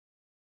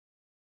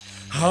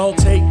I don't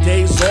take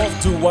days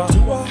off, do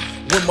I?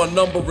 When my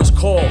number is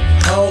called,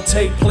 I don't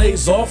take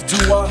plays off, do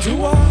I?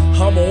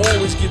 I'ma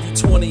always give you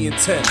 20 and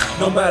 10,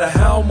 no matter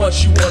how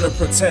much you wanna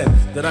pretend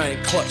that I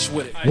ain't clutch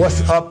with it.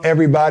 What's up,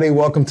 everybody?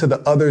 Welcome to the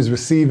Others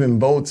Receiving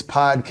Votes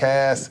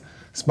podcast,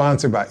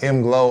 sponsored by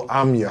M-Glow.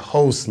 I'm your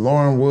host,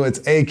 Lauren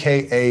Woods,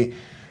 AKA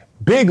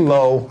Big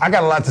Low. I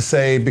got a lot to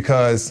say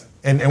because,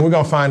 and we're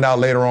gonna find out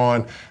later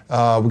on,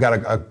 we got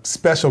a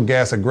special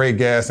guest, a great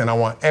guest, and I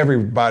want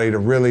everybody to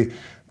really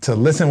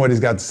listen to what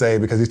he's got to say,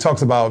 because he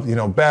talks about,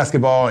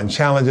 basketball and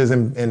challenges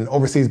in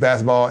overseas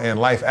basketball and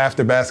life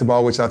after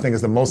basketball, which I think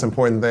is the most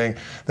important thing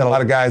that a lot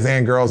of guys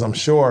and girls, I'm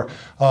sure,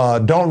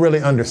 don't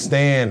really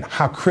understand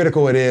how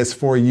critical it is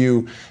for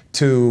you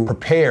to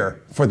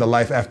prepare for the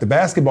life after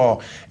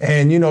basketball.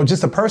 And,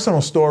 just a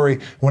personal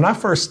story. When I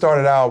first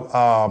started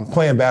out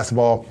playing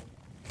basketball,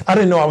 I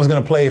didn't know I was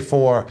going to play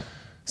for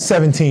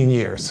 17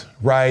 years,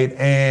 right?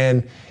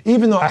 And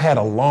even though I had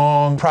a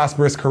long,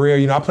 prosperous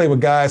career, I played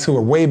with guys who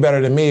were way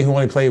better than me who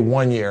only played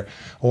 1 year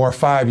or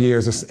 5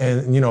 years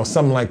and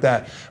something like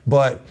that.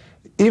 But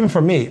even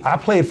for me, I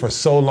played for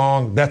so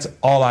long, that's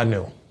all I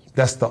knew.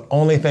 That's the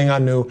only thing I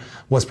knew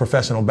was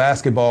professional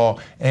basketball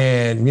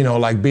and,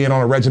 like being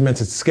on a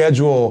regimented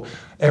schedule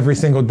every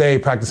single day,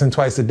 practicing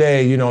twice a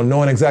day,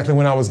 knowing exactly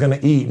when I was going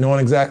to eat,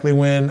 knowing exactly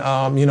when,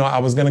 I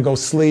was going to go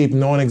sleep,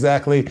 knowing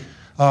exactly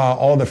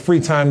all the free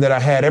time that I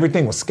had.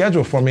 Everything was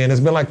scheduled for me. And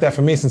it's been like that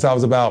for me since I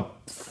was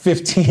about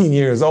 15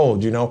 years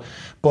old,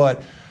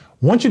 But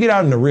once you get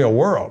out in the real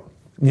world,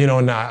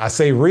 now I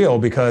say real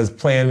because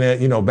playing,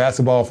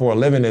 basketball for a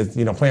living is,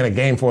 playing a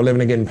game for a living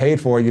and getting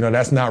paid for it,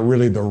 that's not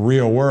really the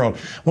real world.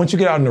 Once you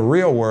get out in the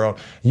real world,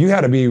 you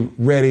got to be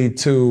ready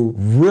to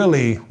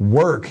really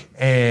work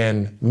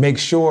and make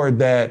sure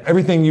that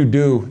everything you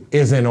do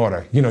is in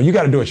order. You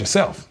got to do it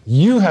yourself.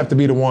 You have to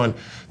be the one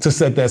to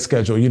set that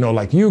schedule.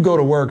 Like you go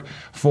to work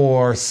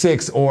for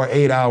 6 or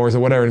 8 hours or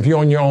whatever. And if you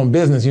own your own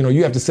business,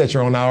 you have to set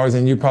your own hours,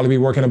 and you'd probably be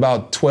working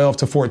about 12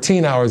 to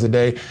 14 hours a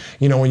day,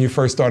 when you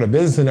first start a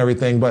business and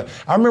everything. But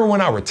I remember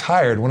when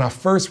I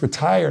first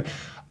retired,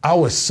 I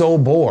was so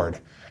bored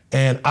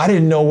and I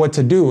didn't know what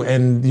to do.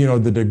 And,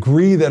 the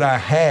degree that I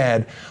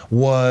had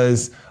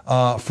was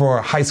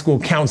for high school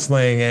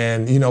counseling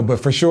and, but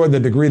for sure the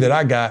degree that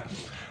I got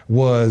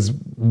was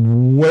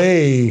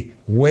way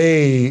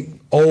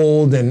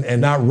old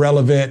and not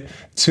relevant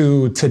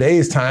to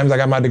today's times. I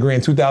got my degree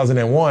in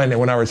 2001, and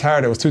when I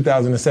retired, it was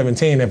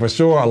 2017. And for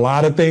sure, a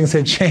lot of things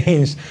had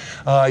changed,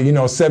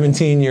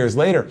 17 years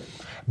later.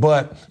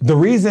 But the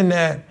reason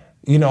that,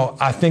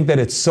 I think that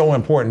it's so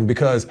important,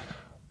 because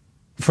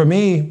for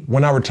me,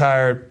 when I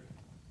retired,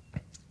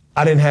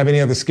 I didn't have any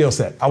other skill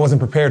set. I wasn't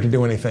prepared to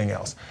do anything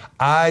else.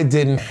 I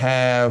didn't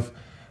have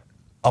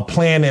a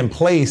plan in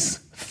place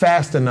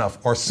fast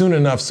enough or soon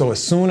enough. So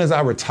as soon as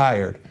I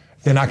retired,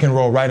 then I can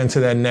roll right into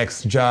that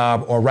next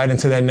job or right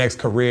into that next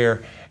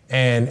career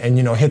and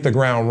hit the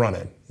ground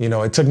running.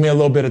 It took me a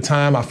little bit of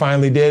time. I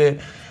finally did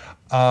it.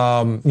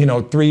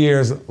 3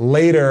 years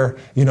later,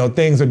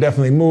 things are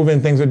definitely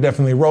moving, things are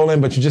definitely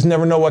rolling, but you just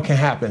never know what can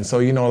happen. So,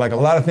 like a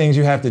lot of things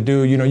you have to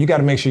do, you got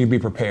to make sure you be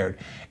prepared.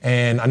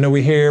 And I know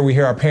we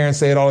hear our parents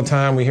say it all the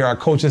time. We hear our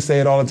coaches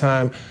say it all the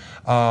time.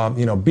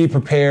 Be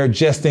prepared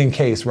just in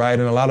case, right?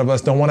 And a lot of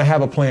us don't want to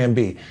have a plan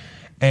B.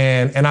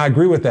 And I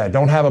agree with that.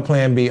 Don't have a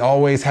plan B.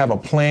 Always have a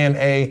plan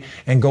A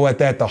and go at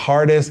that the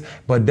hardest,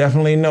 but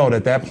definitely know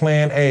that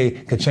plan A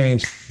could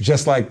change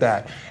just like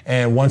that.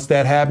 And once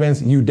that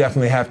happens, you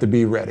definitely have to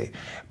be ready.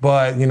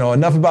 But,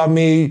 enough about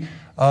me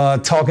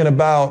talking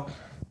about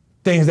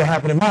things that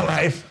happen in my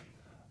life.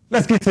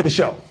 Let's get to the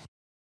show.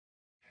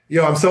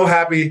 I'm so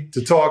happy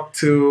to talk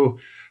to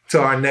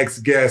our next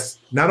guest,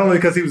 not only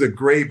because he was a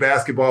great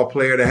basketball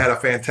player that had a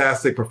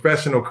fantastic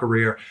professional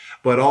career,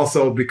 but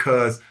also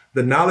because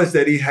the knowledge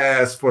that he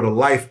has for the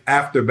life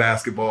after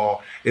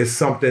basketball is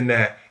something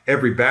that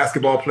every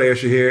basketball player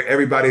should hear.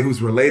 Everybody who's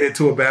related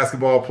to a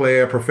basketball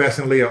player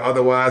professionally or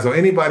otherwise, or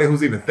anybody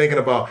who's even thinking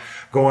about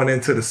going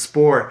into the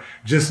sport,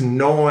 just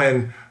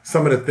knowing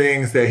some of the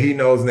things that he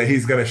knows and that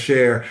he's going to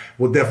share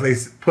will definitely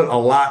put a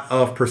lot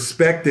of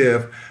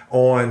perspective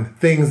on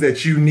things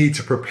that you need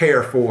to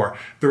prepare for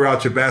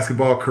throughout your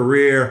basketball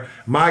career.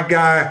 My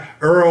guy,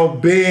 Earl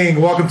Bing,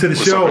 welcome to the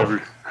show.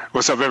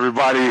 What's up,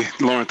 everybody?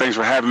 Lauren, thanks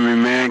for having me,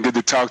 man. Good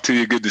to talk to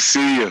you. Good to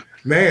see you.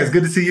 Man, it's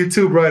good to see you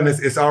too, bro. And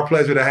it's our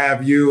pleasure to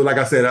have you. Like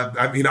I said,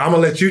 I'm going to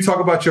let you talk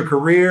about your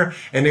career,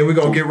 and then we're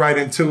going to get right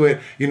into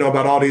it,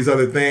 about all these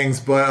other things.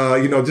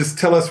 But, just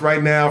tell us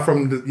right now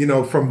from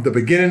the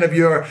beginning of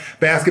your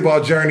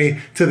basketball journey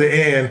to the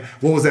end,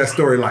 what was that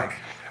story like?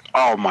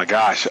 Oh, my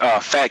gosh.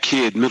 Fat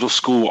kid, middle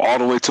school, all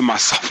the way to my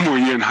sophomore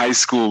year in high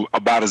school,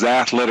 about as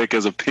athletic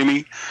as a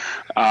penny.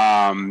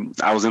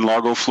 I was in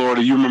Largo,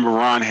 Florida. You remember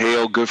Ron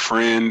Hale, good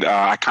friend.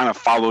 I kind of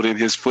followed in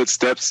his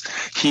footsteps.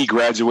 He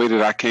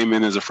graduated. I came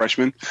in as a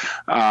freshman.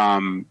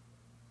 Turned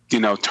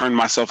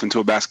myself into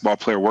a basketball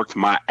player, worked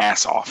my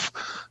ass off.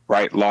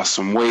 Right, lost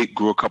some weight,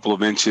 grew a couple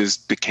of inches,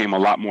 became a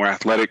lot more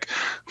athletic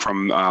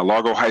from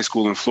Largo High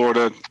School in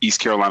Florida, East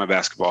Carolina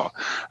basketball.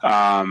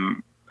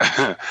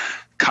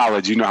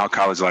 college, you know how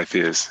college life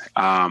is.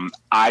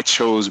 I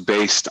chose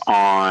based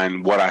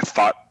on what I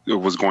thought it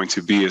was going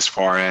to be as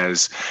far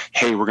as,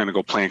 hey, we're going to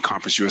go play in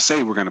Conference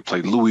USA. We're going to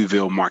play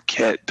Louisville,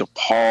 Marquette,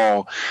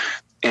 DePaul,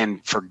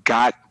 and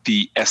forgot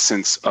the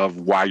essence of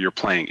why you're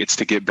playing. It's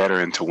to get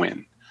better and to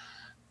win,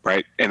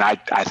 right? And I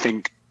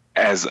think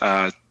as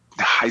a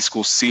high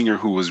school senior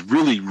who was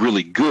really,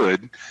 really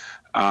good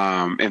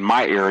in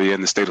my area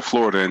in the state of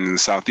Florida and in the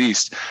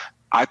Southeast,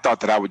 I thought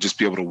that I would just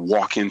be able to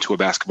walk into a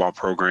basketball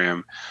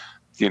program,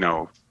 you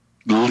know,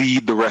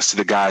 lead the rest of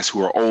the guys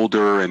who are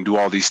older and do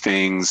all these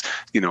things,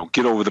 you know,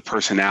 get over the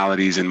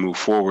personalities and move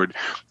forward.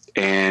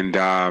 And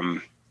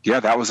yeah,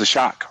 that was a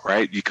shock,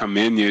 right? You come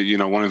in, you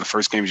know, one of the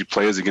first games you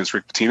play is against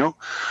Rick Pitino.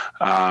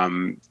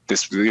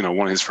 This, you know,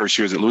 one of his first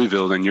years at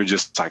Louisville, and you're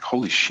just like,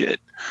 holy shit,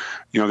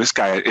 you know, this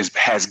guy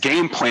has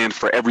game plan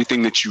for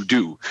everything that you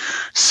do.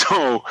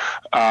 So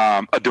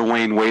a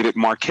Dwayne Wade at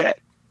Marquette,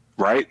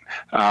 right?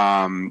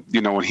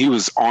 You know, when he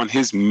was on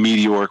his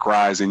meteoric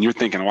rise and you're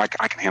thinking, oh, I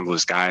can handle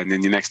this guy. And then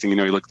the next thing you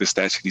know, you look at the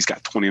stats, he's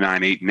got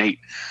 29, 8, and 8,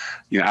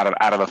 you know,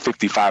 out of a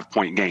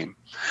 55-point game.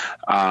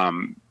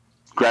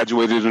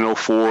 Graduated in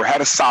 2004,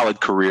 had a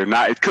solid career.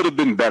 Now, it could have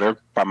been better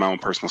by my own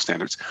personal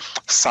standards.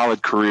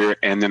 Solid career,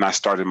 and then I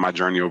started my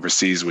journey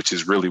overseas, which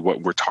is really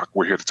what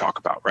we're here to talk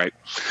about, right?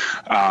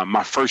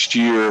 My first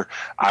year,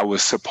 I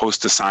was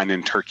supposed to sign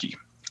in Turkey.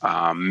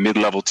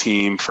 Mid-level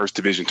team, first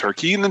division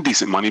Turkey, and then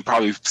decent money,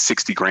 probably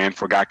 $60,000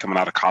 for a guy coming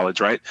out of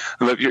college, right?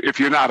 If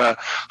you're not a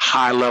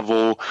high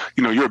level,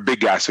 you know, you're a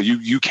big guy, so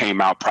you came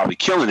out probably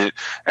killing it,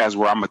 as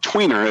where I'm a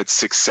tweener at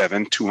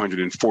 6'7",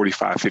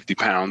 245, 50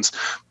 pounds.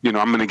 You know,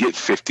 I'm going to get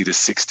 50 to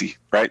 60,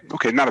 right?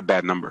 Okay, not a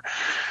bad number.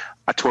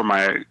 I tore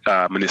my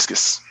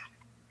meniscus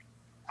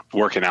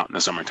working out in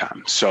the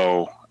summertime.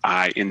 So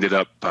I ended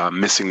up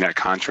missing that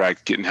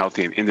contract, getting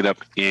healthy, and ended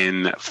up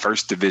in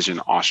First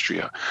Division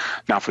Austria.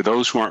 Now, for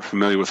those who aren't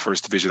familiar with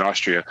First Division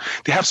Austria,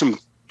 they have some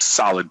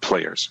solid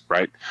players,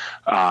 right?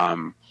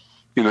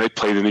 You know, they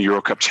played in the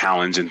Euro Cup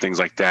Challenge and things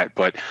like that.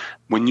 But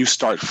when you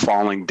start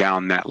falling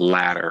down that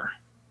ladder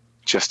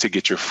just to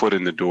get your foot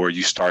in the door,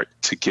 you start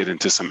to get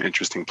into some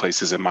interesting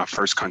places. And my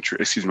first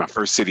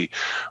city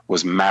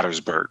was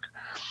Mattersburg.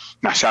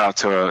 Now,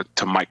 shout out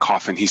to Mike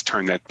Coffin. He's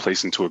turned that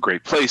place into a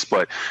great place.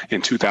 But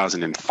in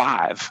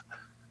 2005,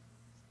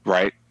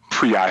 right,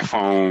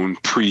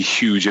 pre-iPhone,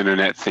 pre-huge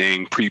internet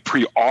thing, pre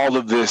all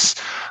of this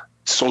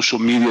social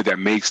media that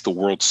makes the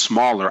world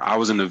smaller, I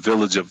was in a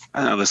village of,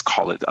 let's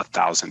call it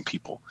 1,000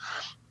 people.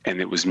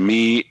 And it was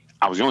me.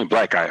 I was the only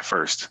black guy at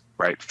first,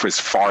 right, for as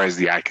far as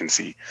the eye can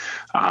see.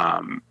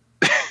 And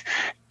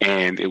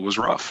it was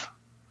rough.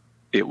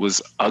 It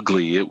was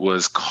ugly. It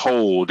was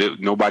cold.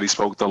 Nobody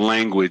spoke the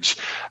language.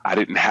 I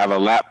didn't have a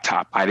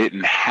laptop. I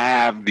didn't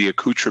have the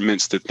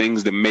accoutrements, the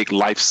things that make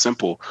life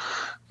simple.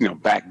 You know,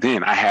 back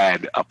then I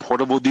had a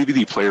portable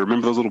DVD player.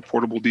 Remember those little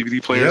portable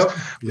DVD players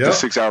with the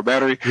 6-hour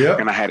battery? Yep.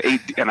 And I had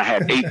eight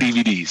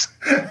DVDs.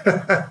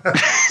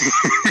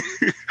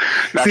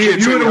 See,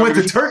 if you would have went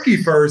to Turkey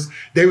first,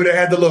 they would have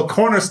had the little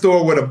corner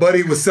store where the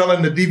buddy was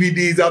selling the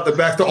DVDs out the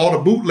back to all the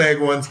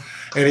bootleg ones,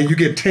 and then you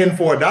get 10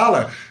 for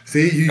 $1.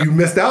 See, you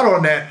missed out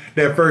on that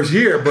first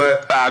year,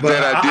 but I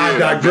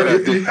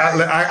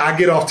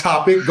get off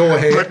topic. Go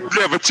ahead.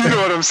 But you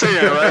know what I'm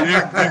saying,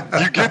 right?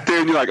 You get there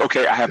and you're like,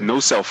 okay, I have no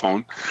cell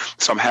phone,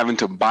 so I'm having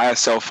to buy a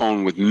cell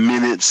phone with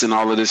minutes and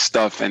all of this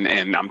stuff, and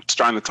I'm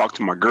trying to talk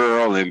to my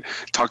girl and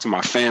talk to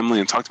my family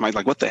and talk to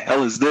like, what the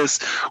hell is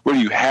this? Where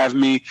do you have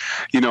me?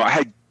 You know, I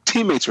had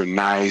teammates were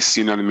nice,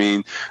 you know what I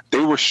mean? They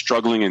were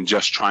struggling and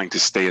just trying to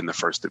stay in the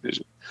first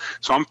division.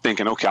 So I'm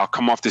thinking, okay, I'll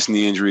come off this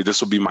knee injury.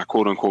 This will be my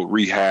quote unquote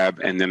rehab,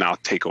 and then I'll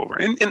take over.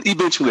 And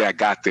eventually I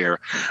got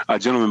there. A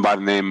gentleman by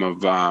the name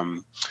of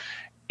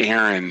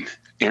Aaron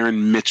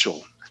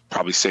Mitchell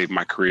probably saved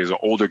my career. As an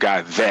older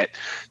guy, vet.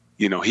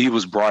 You know, he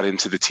was brought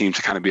into the team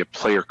to kind of be a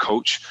player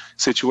coach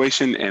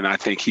situation. And I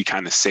think he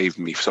kind of saved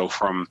me. So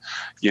from,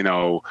 you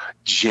know,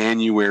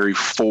 January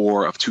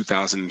 4 of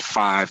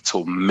 2005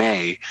 till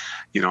May,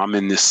 you know, I'm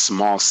in this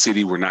small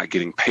city. We're not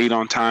getting paid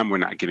on time. We're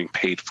not getting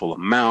paid full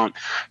amount.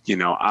 You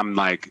know, I'm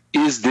like,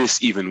 is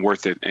this even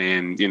worth it?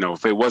 And, you know,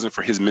 if it wasn't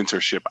for his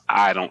mentorship,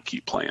 I don't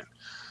keep playing.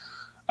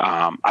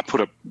 I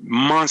put up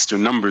monster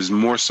numbers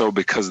more so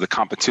because the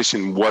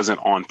competition wasn't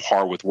on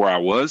par with where I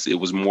was. It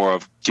was more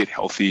of get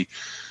healthy,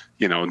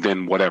 you know,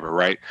 then whatever,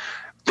 right?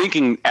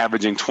 Thinking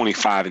averaging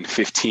 25 and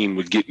 15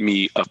 would get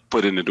me a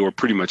foot in the door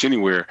pretty much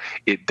anywhere.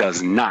 It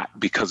does not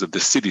because of the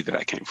city that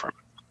I came from.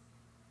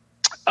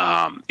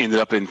 Ended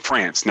up in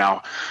France.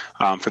 Now,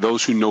 for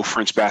those who know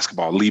French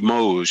basketball,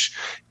 Limoges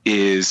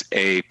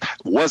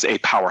was a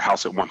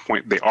powerhouse at one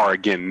point. They are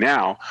again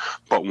now.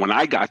 But when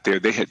I got there,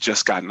 they had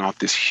just gotten off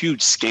this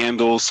huge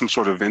scandal, some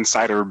sort of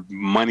insider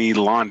money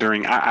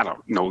laundering. I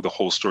don't know the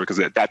whole story because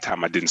at that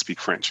time I didn't speak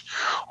French.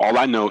 All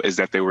I know is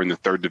that they were in the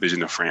third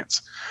division of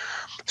France.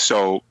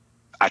 So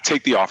I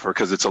take the offer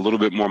because it's a little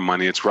bit more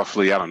money. It's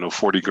roughly, I don't know,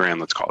 40 grand,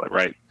 let's call it,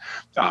 right?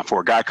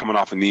 For a guy coming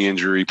off a knee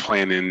injury,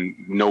 playing in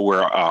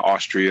nowhere,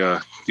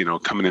 Austria,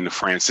 coming into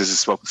France, this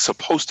is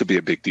supposed to be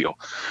a big deal.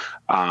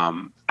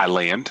 I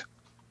land.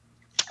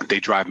 They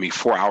drive me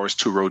 4 hours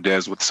to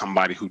Rodez with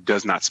somebody who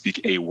does not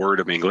speak a word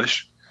of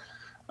English.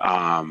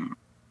 And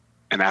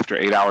after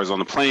 8 hours on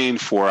the plane,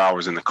 4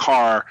 hours in the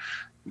car,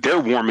 they're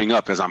warming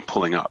up as I'm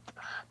pulling up.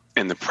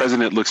 And the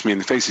president looks me in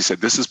the face. He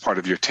said, "This is part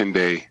of your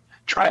 10-day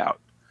tryout."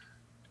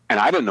 And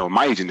I didn't know.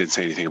 My agent didn't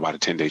say anything about a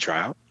 10-day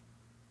tryout.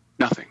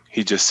 Nothing.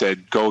 He just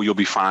said, "Go. You'll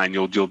be fine.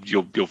 You'll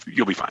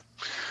be fine."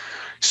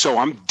 So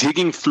I'm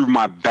digging through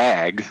my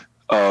bag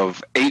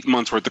of 8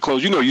 months worth of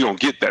clothes. You don't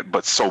get that,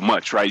 but so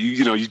much, right?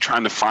 You're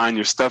trying to find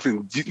your stuff.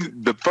 And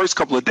the first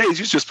couple of days,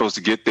 you're just supposed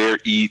to get there,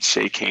 eat,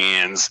 shake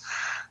hands,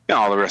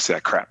 all the rest of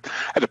that crap.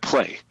 I had to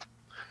play.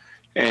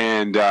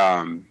 And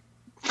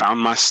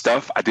found my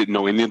stuff. I didn't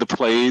know any of the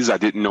plays. I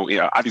didn't know,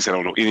 obviously I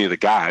don't know any of the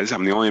guys.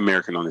 I'm the only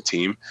American on the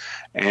team.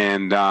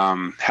 And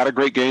had a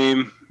great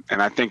game.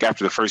 And I think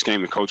after the first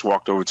game, the coach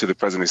walked over to the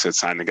president and said,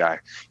 "Sign the guy.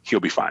 He'll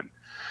be fine."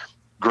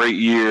 Great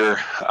year.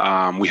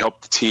 We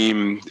helped the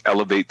team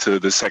elevate to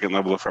the second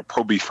level of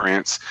Pro B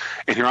France.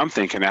 And here I'm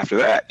thinking after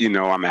that,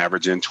 I'm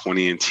averaging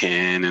 20 and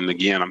 10. And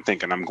again, I'm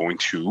thinking I'm going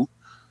to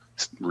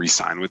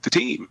re-sign with the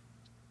team.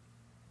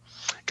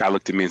 Guy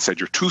looked at me and said,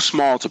 "You're too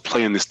small to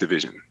play in this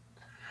division."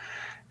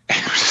 And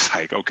it was just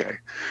like, okay,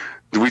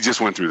 we just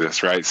went through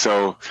this, right?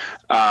 So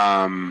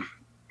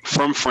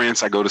from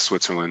France, I go to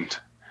Switzerland.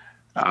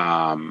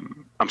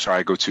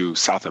 I go to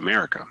South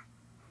America.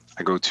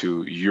 I go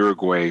to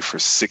Uruguay for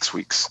 6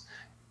 weeks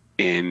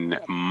in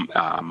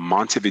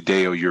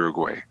Montevideo,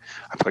 Uruguay.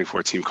 I play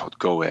for a team called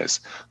Goes.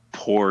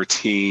 Poor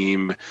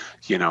team,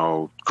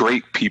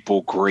 great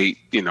people, great,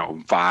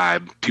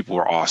 vibe. People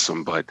were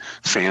awesome, but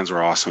fans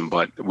were awesome.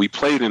 But we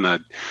played on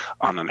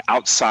an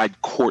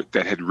outside court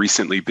that had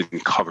recently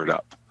been covered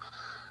up,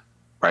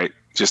 right?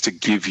 Just to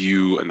give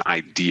you an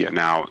idea.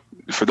 Now,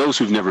 for those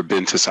who've never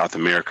been to South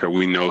America,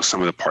 we know some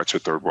of the parts are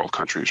third world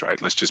countries,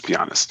 right? Let's just be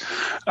honest.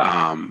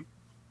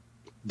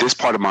 This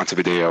part of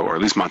Montevideo, or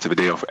at least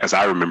Montevideo, as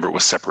I remember,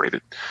 was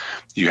separated.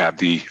 You have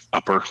the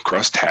upper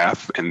crust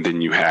half, and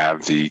then you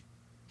have the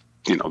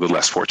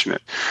less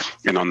fortunate.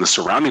 And on the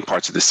surrounding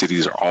parts of the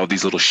cities are all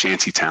these little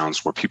shanty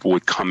towns where people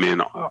would come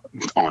in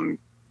on,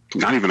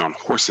 not even on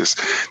horses,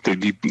 they'd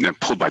be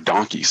pulled by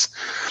donkeys.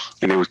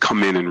 And they would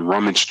come in and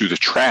rummage through the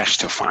trash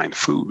to find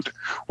food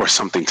or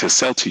something to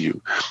sell to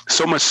you.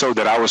 So much so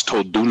that I was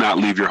told, do not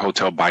leave your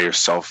hotel by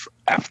yourself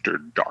after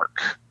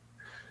dark,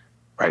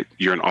 right?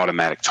 You're an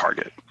automatic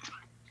target.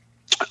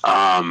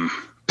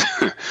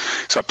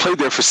 So I played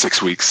there for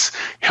 6 weeks,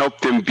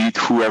 helped them beat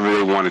whoever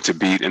they wanted to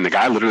beat. And the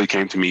guy literally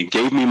came to me,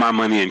 gave me my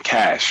money in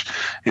cash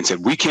and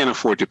said, "We can't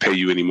afford to pay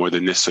you any more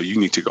than this, so you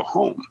need to go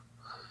home.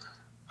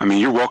 I mean,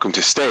 you're welcome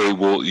to stay.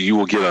 You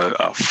will get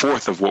a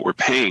fourth of what we're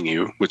paying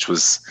you," which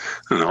was,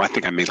 I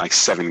think I made like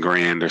 $7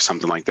 grand or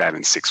something like that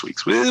in 6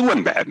 weeks. But it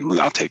wasn't bad.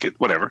 I'll take it,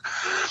 whatever.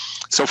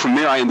 So from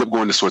there, I ended up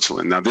going to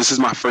Switzerland. Now, this is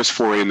my first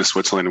foray into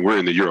Switzerland, and we're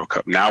in the Euro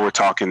Cup. Now we're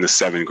talking the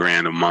 $7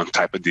 grand a month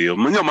type of deal.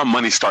 My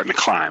money's starting to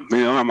climb.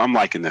 I'm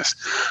liking this.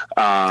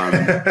 You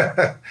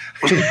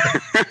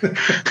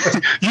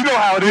know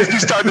how it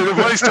is. The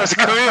money starts to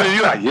come in, and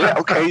you're like, yeah,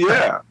 okay,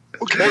 yeah.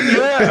 Okay,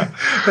 yeah.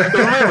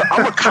 Remember,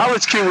 I'm a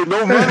college kid with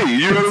no money.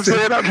 You know what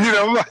I'm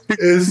saying?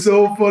 It's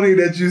so funny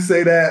that you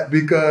say that,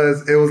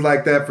 because it was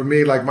like that for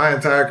me. Like my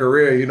entire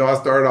career, I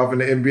started off in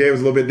the NBA. It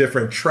was a little bit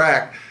different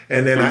track.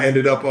 And then I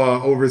ended up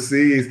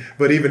overseas.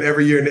 But even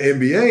every year in the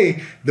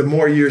NBA, the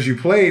more years you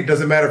play,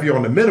 doesn't matter if you're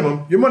on the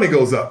minimum, your money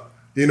goes up.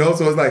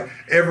 So it's like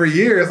every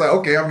year, it's like,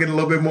 okay, I'm getting a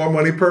little bit more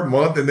money per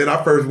month. And then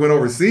I first went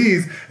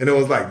overseas, and it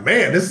was like,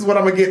 man, this is what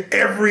I'm going to get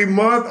every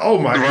month. Oh,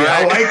 my God,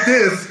 I like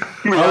this.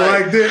 I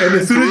like this. And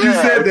as soon as you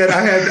said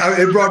that,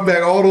 it brought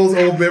back all those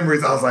old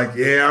memories. I was like,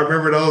 yeah, I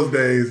remember those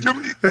days.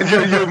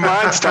 Your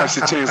mind starts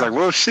to change. Like,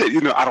 well, shit,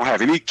 I don't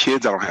have any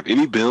kids. I don't have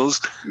any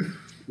bills.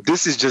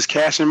 This is just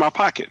cash in my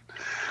pocket.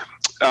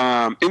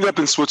 Ended up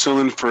in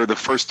Switzerland for the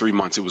first 3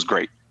 months. It was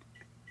great.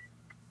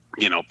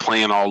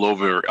 Playing all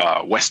over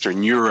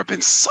Western Europe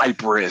and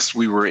Cyprus.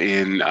 We were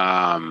in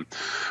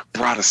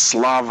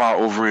Bratislava,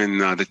 over in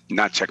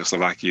not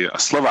Czechoslovakia,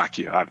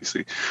 Slovakia,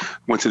 obviously.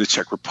 Went to the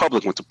Czech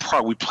Republic, went to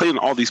Prague. We played in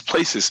all these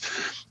places,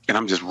 and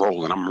I'm just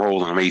rolling.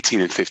 I'm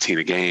 18 and 15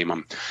 a game.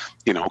 I'm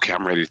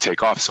ready to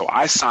take off. So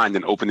I signed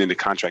an open-ended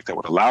contract that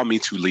would allow me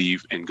to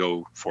leave and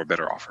go for a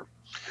better offer.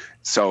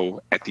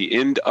 So at the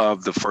end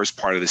of the first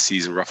part of the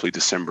season, roughly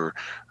December,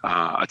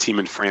 a team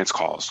in France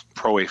calls,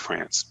 Pro A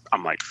France.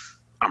 I'm like,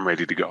 I'm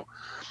ready to go.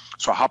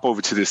 So I hop over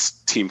to this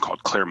team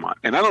called Claremont.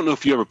 And I don't know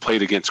if you ever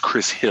played against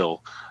Chris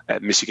Hill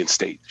at Michigan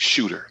State.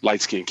 Shooter,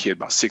 light-skinned kid,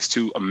 about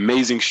 6'2",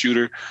 amazing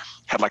shooter.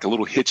 Had like a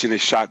little hitch in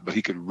his shot, but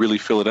he could really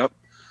fill it up.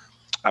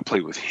 I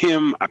played with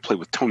him. I played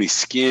with Tony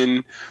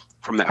Skinn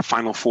from that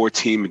Final Four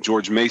team,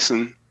 George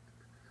Mason.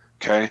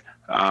 Okay.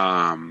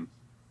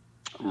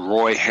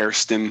 Roy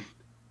Hairston.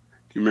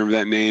 You remember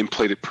that name?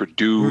 Played at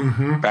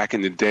Purdue back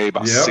in the day,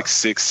 about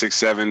 6'6",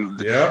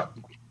 6'7". Yeah.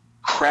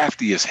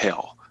 crafty as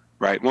hell,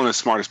 right? One of the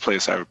smartest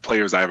players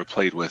I ever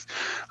played with.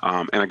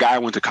 And a guy I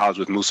went to college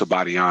with, Moussa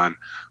Badian,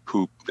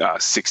 who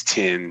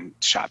 6'10",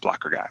 shot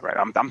blocker guy, right?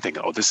 I'm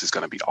thinking, oh, this is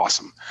going to be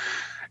awesome.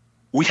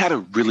 We had a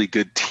really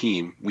good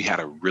team. We had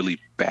a really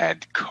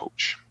bad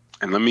coach.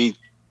 And let me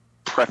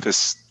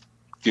preface,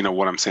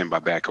 what I'm saying by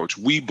bad coach.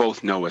 We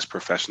both know as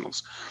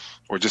professionals,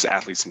 or just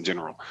athletes in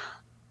general,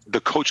 the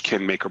coach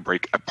can make or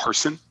break a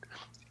person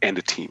and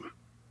a team.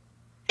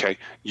 Okay,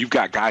 you've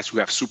got guys who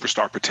have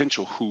superstar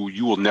potential who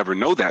you will never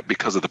know that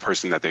because of the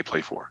person that they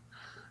play for,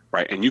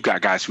 right? And you've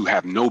got guys who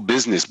have no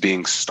business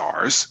being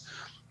stars,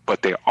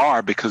 but they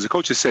are because the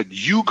coach has said,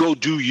 you go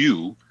do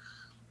you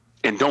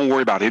and don't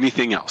worry about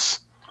anything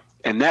else.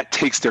 And that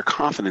takes their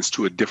confidence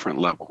to a different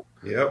level.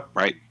 Yep.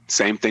 Right?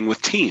 Same thing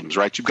with teams,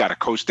 right? You've got a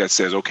coach that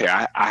says, okay,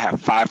 I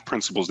have 5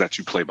 principles that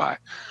you play by.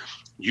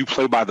 You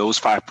play by those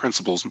 5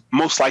 principles,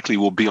 most likely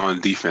will be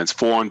on defense,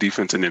 4 on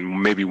defense, and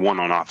then maybe 1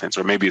 on offense,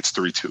 or maybe it's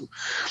 3-2.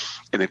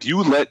 And if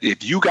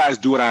you guys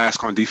do what I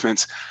ask on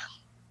defense,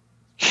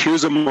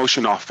 here's a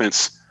motion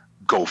offense,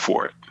 go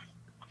for it.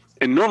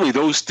 And normally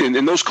those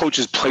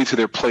coaches play to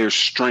their players'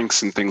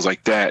 strengths and things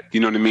like that. You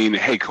know what I mean?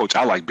 Hey, coach,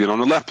 I like being on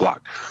the left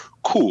block.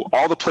 Cool.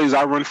 All the plays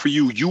I run for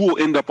you, you will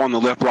end up on the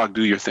left block,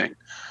 do your thing.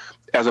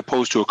 As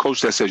opposed to a coach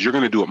that says, you're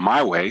going to do it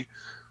my way.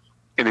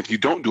 And if you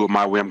don't do it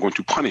my way, I'm going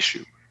to punish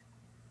you,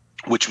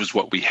 which was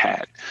what we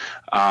had.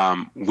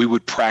 We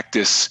would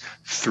practice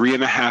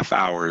 3.5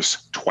 hours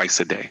twice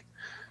a day.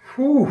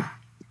 Whew.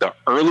 The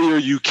earlier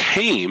you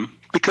came,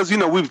 because,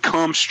 we'd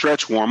come,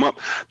 stretch, warm up.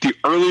 The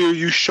earlier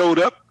you showed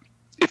up,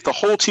 if the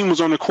whole team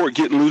was on the court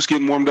getting loose,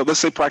 getting warmed up,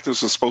 let's say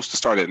practice was supposed to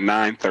start at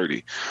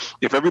 9:30.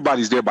 If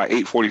everybody's there by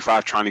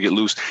 8:45 trying to get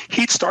loose,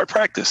 he'd start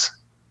practice.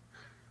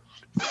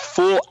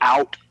 Full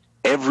out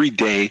every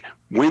day.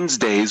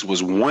 Wednesdays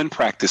was 1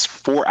 practice,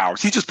 4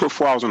 hours. He just put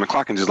 4 hours on the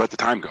clock and just let the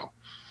time go,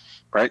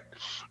 right?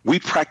 We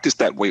practiced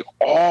that way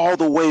all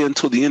the way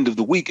until the end of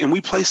the week, and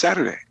we play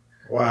Saturday.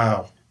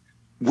 Wow.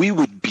 We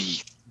would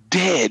be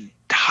dead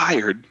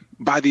tired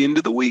by the end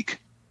of the week.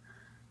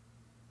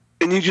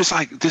 And you're just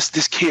like, this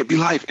can't be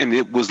life. And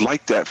it was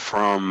like that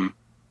from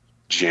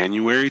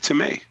January to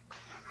May,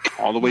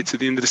 all the way to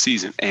the end of the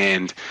season.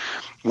 And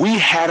we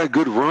had a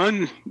good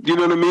run, you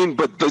know what I mean?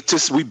 But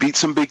we beat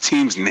some big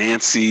teams,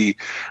 Nancy.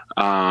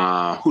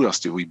 Who else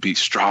did we beat?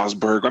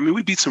 Strasburg. I mean,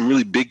 we beat some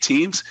really big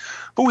teams,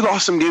 but we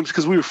lost some games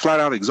because we were flat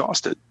out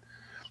exhausted.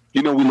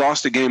 We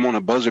lost a game on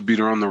a buzzer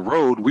beater on the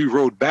road. We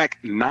rode back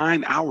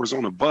 9 hours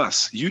on a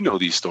bus. You know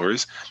these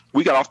stories.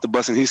 We got off the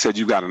bus and he said,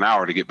 you got an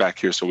hour to get back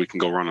here so we can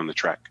go run on the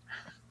track.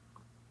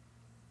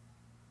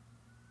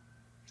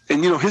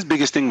 And, his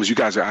biggest thing was, you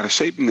guys are out of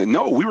shape. And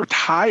no, we were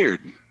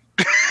tired.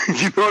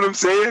 You know what I'm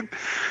saying?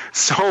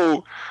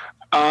 So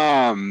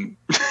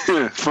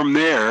from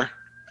there,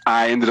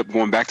 I ended up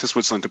going back to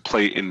Switzerland to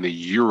play in the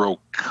Euro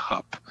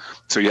Cup.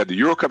 So you had the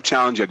Euro Cup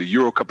Challenge, you had the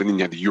Euro Cup, and then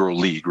you had the Euro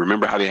League.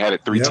 Remember how they had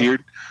it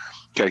 3-tiered? Yep.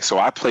 Okay, so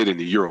I played in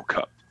the Euro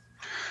Cup.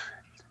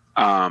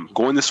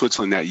 Going to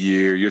Switzerland that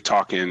year, you're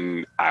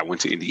talking, I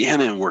went to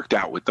Indiana and worked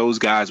out with those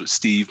guys, with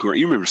Steve. You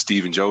remember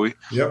Steve and Joey?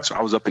 Yep. So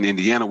I was up in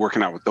Indiana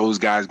working out with those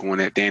guys, going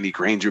at Danny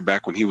Granger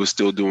back when he was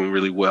still doing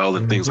really well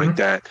and things like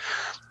that.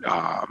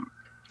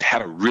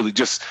 Had a really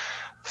just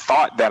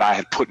thought that I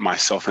had put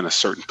myself in a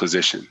certain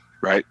position,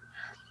 right?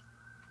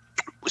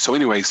 So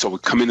anyway, so we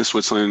come into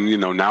Switzerland,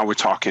 now we're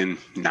talking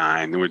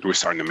 9, and we're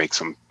starting to make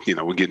some,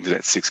 we're getting to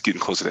that 6, getting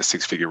close to that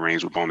 6-figure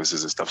range with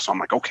bonuses and stuff. So I'm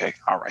like, okay,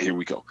 all right, here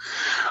we go.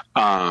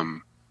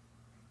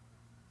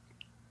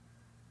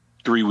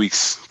 3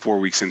 weeks, 4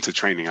 weeks into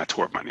training, I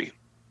tore up my knee.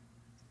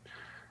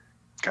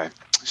 Okay.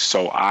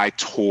 So I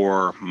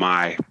tore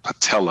my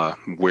patella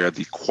where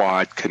the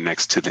quad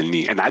connects to the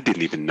knee, and I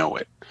didn't even know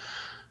it.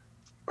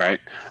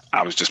 Right.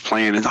 I was just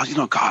playing and, gosh,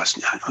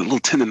 a little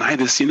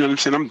tendonitis, you know what I'm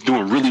saying? I'm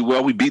doing really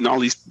well. We beating all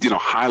these,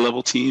 high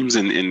level teams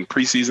in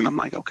preseason. I'm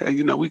like,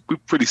 okay, we're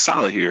pretty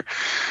solid here.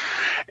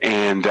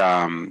 And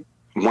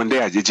one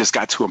day it just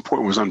got too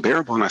important. It was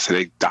unbearable. And I said,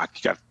 hey, doc,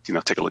 you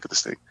got, take a look at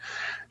this thing.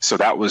 So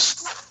that was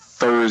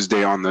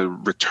Thursday on the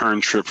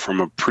return trip from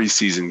a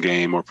preseason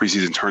game or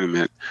preseason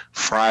tournament.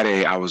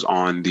 Friday, I was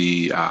on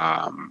the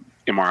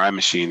MRI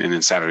machine. And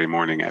then Saturday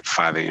morning at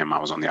 5 a.m., I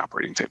was on the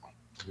operating table.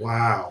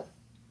 Wow.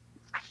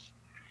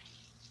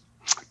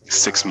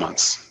 6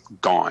 months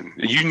gone.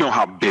 You know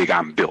how big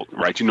I'm built,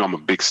 right? I'm a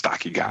big,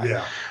 stocky guy.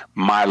 Yeah.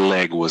 My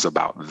leg was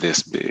about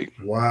this big.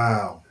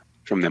 Wow.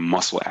 From the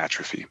muscle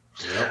atrophy.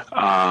 Yep.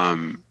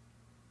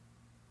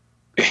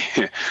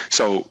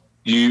 So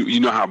you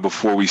know how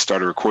before we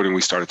started recording,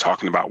 we started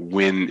talking about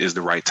when is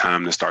the right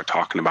time to start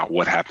talking about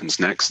what happens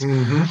next.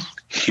 Mm-hmm.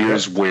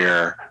 Here's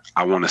where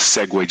I want to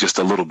segue just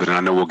a little bit, and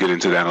I know we'll get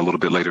into that a little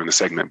bit later in the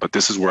segment, but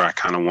this is where I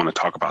kind of want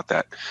to talk about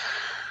that.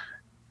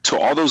 To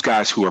all those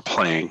guys who are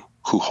playing,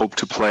 who hope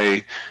to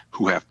play,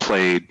 who have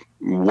played,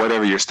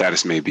 whatever your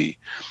status may be,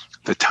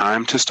 the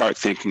time to start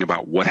thinking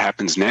about what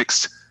happens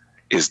next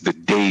is the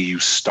day you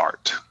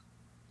start.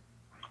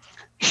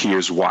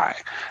 Here's why.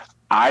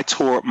 I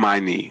tore up my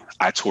knee.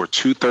 I tore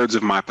 2/3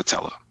 of my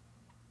patella.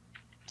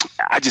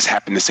 I just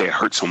happened to say it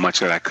hurt so much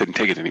that I couldn't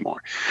take it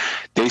anymore.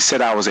 They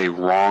said I was a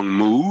wrong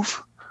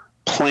move,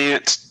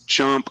 plant,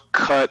 jump,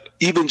 cut,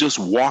 even just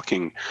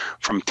walking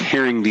from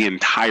tearing the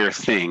entire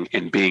thing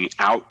and being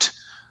out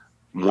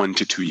 1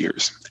 to 2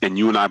 years. And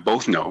you and I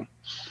both know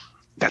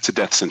that's a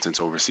death sentence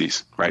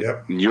overseas, right?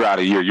 Yep. And you're out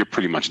a year, you're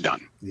pretty much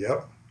done.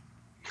 Yep.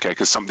 Okay,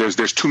 because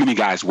there's too many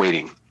guys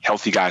waiting,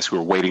 healthy guys who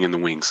are waiting in the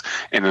wings.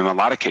 And in a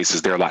lot of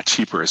cases, they're a lot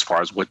cheaper as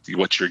far as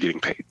what you're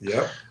getting paid.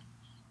 Yep.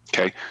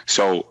 Okay,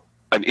 so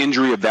an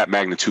injury of that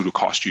magnitude will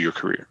cost you your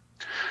career.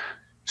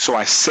 So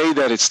I say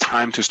that it's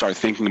time to start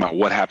thinking about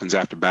what happens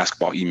after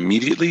basketball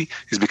immediately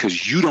is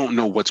because you don't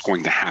know what's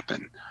going to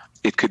happen.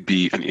 It could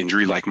be an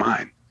injury like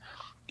mine.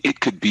 It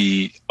could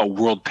be a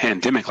world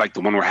pandemic like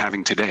the one we're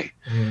having today.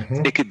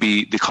 Mm-hmm. It could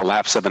be the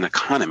collapse of an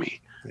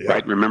economy,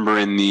 right? Remember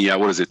in the,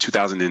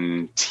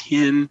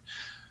 2010,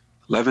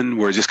 11,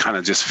 where it just kind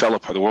of just fell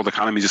apart. The world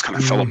economy just kind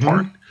of fell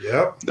apart.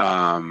 Yep.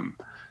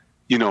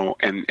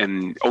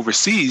 And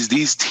overseas,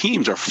 these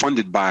teams are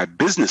funded by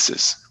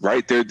businesses,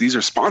 right? These are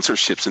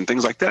sponsorships and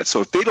things like that.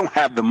 So if they don't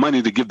have the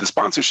money to give the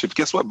sponsorship,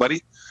 guess what,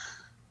 buddy?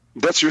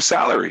 That's your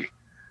salary.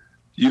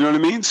 You know what I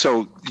mean?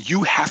 So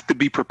you have to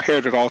be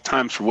prepared at all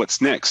times for what's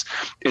next.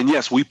 And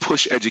yes, we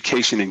push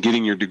education and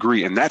getting your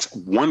degree, and that's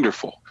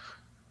wonderful.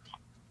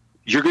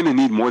 You're going to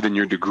need more than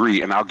your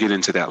degree, and I'll get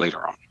into that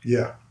later on.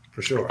 Yeah,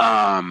 for sure.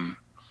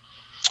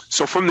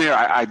 So from there,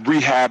 I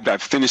rehabbed. I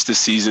finished the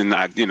season.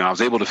 I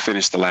was able to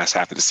finish the last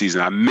half of the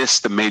season. I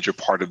missed the major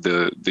part of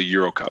the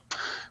Euro Cup,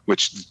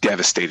 which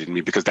devastated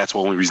me because that's the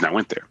only reason I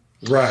went there.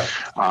 Right.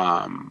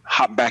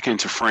 Hopped back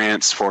into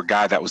France for a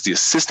guy that was the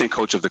assistant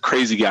coach of the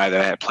crazy guy that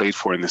I had played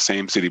for in the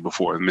same city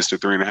before, Mr.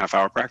 3.5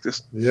 Hour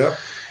Practice. Yeah.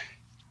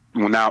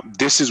 Well, now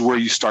this is where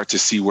you start to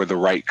see where the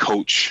right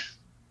coach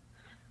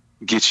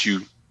gets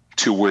you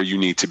to where you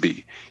need to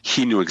be.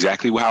 He knew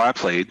exactly how I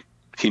played.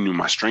 He knew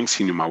my strengths.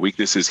 He knew my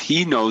weaknesses.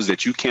 He knows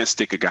that you can't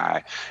stick a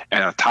guy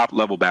at a top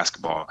level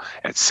basketball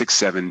at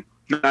 6'7",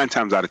 9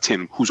 times out of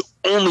 10, who's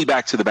only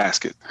back to the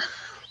basket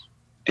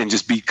and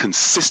just be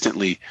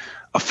consistently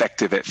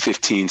effective at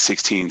 15,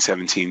 16,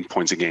 17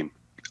 points a game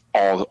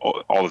all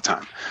the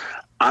time.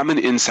 I'm an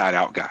inside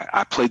out guy.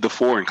 I played the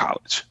 4 in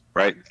college,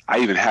 right? I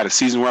even had a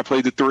season where I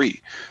played the 3,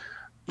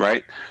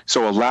 right?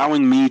 So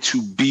allowing me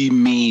to be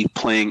me,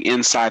 playing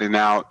inside and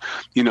out,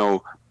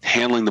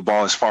 handling the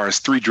ball as far as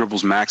 3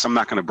 dribbles max. I'm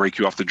not going to break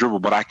you off the dribble,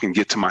 but I can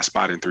get to my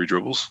spot in 3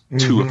 dribbles,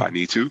 2 if I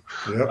need to.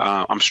 Yep.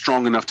 I'm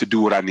strong enough to do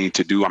what I need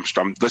to do. I'm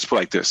strong. Let's put it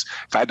like this.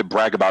 If I had to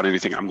brag about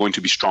anything, I'm going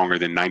to be stronger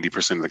than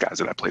 90% of the guys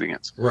that I played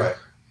against. Right.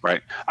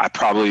 I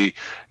probably,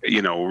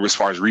 as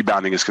far as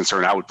rebounding is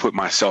concerned, I would put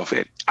myself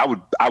I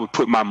would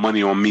put my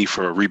money on me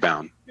for a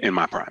rebound in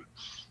my prime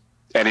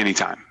at any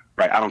time.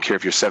 Right. I don't care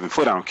if you're 7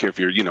 foot. I don't care if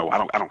you're,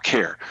 I don't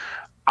care.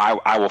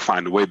 I will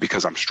find a way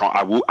because I'm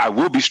strong. I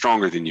will be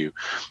stronger than you,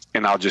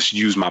 and I'll just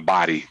use my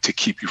body to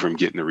keep you from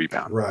getting the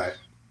rebound. Right.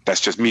 That's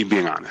just me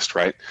being honest,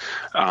 right?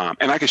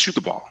 And I can shoot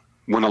the ball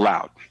when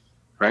allowed,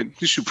 right?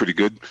 You shoot pretty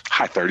good,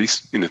 high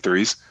 30s in the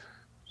threes,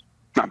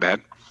 not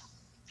bad.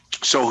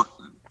 So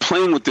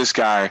playing with this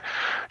guy,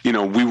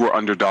 we were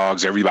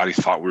underdogs. Everybody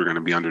thought we were going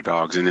to be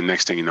underdogs, and the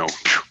next thing you know,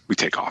 we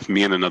take off.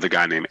 Me and another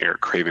guy named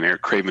Eric Craven.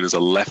 Eric Craven is a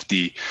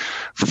lefty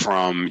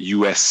from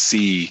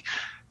USC,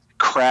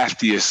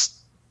 craftiest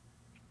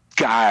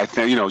guy,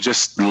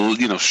 just,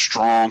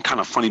 strong, kind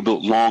of funny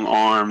built, long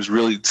arms,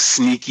 really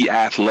sneaky,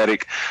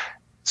 athletic,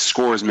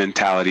 scores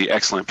mentality,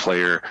 excellent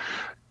player,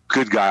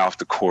 good guy off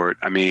the court.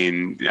 I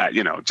mean,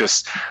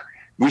 just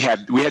we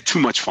had too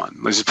much fun.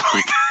 Let's just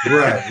put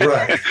it.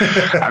 Right.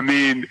 I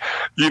mean,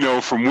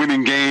 from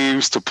winning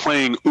games to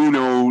playing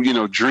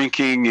Uno,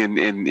 drinking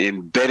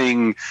and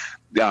betting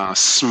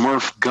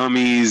Smurf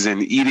gummies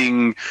and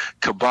eating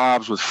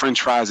kebabs with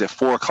French fries at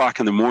 4:00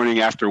 in the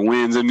morning after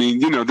wins. I mean,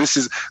 this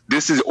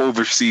is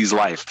overseas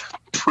life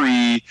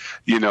pre,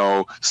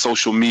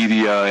 social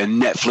media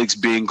and Netflix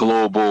being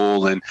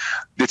global, and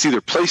it's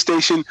either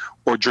PlayStation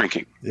or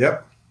drinking.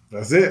 Yep,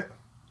 that's it.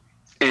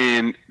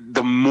 And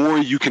the more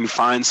you can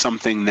find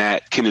something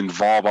that can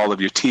involve all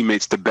of your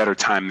teammates, the better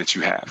time that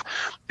you have.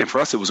 And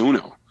for us, it was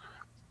Uno.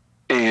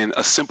 And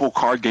a simple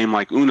card game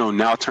like Uno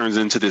now turns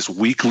into this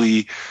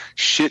weekly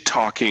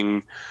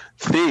shit-talking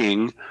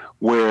thing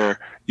where,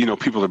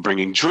 people are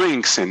bringing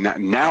drinks, and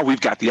now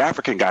we've got the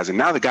African guys, and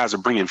now the guys are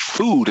bringing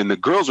food, and the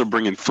girls are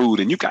bringing food,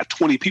 and you got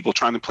 20 people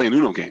trying to play an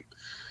Uno game,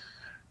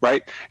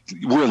 right?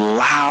 We're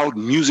loud,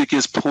 music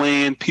is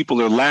playing,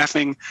 people are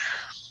laughing.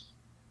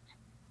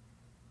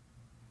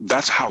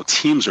 That's how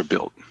teams are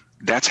built.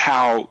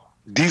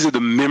 These are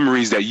the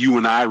memories that you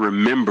and I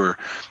remember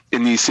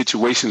in these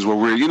situations where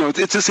we're,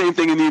 it's the same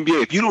thing in the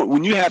NBA.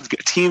 When you have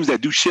teams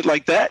that do shit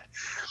like that,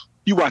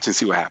 you watch and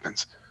see what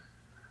happens,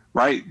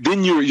 right?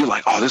 Then you're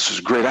like, oh, this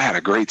was great. I had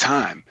a great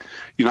time.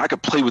 I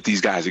could play with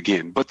these guys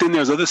again. But then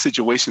there's other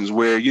situations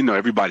where,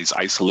 everybody's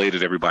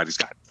isolated. Everybody's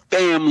got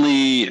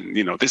family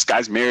and, this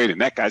guy's married and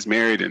that guy's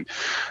married and,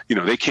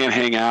 they can't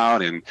hang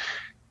out, and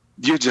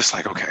you're just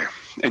like, okay.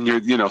 And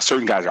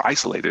certain guys are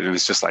isolated, and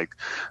it's just like,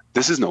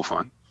 this is no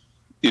fun.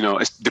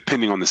 it's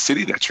depending on the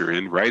city that you're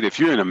in, right? If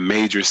you're in a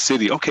major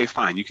city, okay,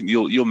 fine,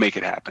 you'll make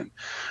it happen.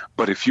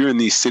 But if you're in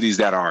these cities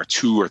that are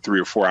 2 or 3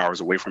 or 4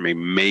 hours away from a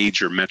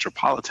major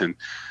metropolitan,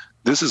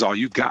 this is all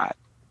you got,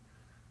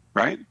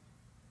 right?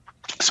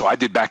 So I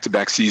did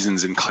back-to-back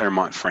seasons in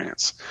Clermont,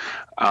 France.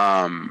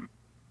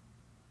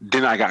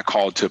 Then I got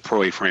called to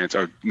Pro A France,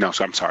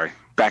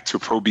 back to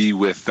Pro B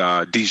with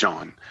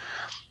Dijon.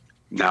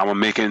 Now I'm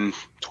making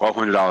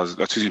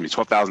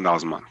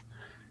 $12,000 a month.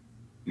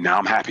 Now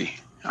I'm happy.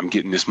 I'm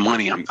getting this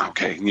money. I'm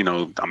okay.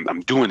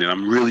 I'm doing it.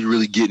 I'm really,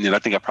 really getting it. I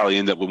think I probably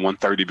end up with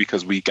 130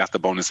 because we got the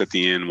bonus at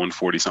the end,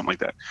 140, something like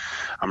that.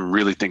 I'm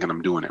really thinking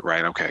I'm doing it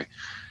right. Okay.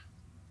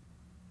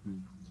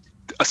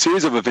 A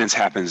series of events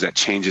happens that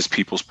changes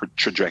people's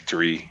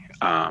trajectory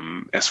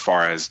as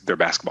far as their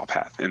basketball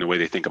path and the way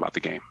they think about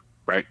the game,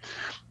 right?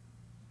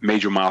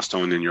 Major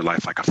milestone in your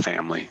life, like a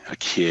family, a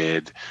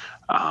kid,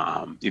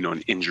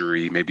 an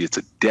injury, maybe it's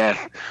a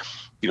death.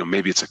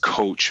 Maybe it's a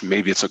coach,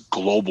 maybe it's a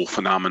global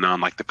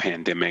phenomenon like the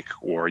pandemic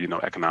or,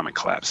 economic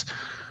collapse.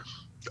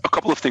 A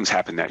couple of things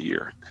happened that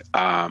year.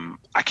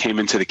 I came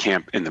into the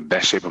camp in the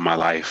best shape of my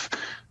life.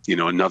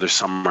 Another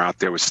summer out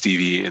there with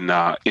Stevie in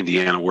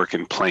Indiana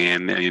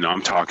playing. And,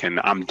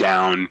 I'm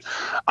down,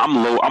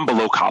 I'm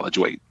below college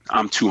weight.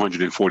 I'm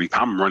 240.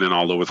 I'm running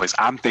all over the place.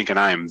 I'm thinking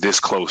I am this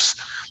close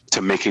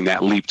to making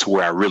that leap to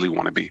where I really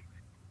want to be.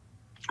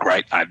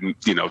 Right. I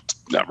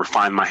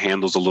refined my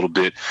handles a little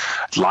bit,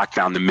 locked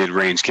down the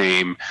mid-range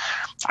game.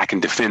 I can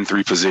defend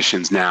 3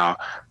 positions now.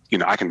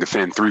 I can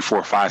defend 3,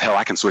 4, 5. Hell,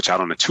 I can switch out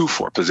on a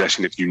 2-4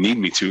 possession if you need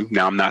me to.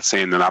 Now, I'm not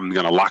saying that I'm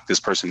going to lock this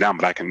person down,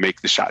 but I can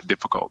make the shot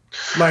difficult.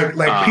 Like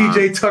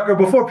PJ Tucker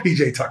before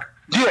PJ Tucker.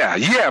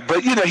 Yeah,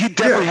 but he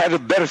definitely had a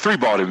better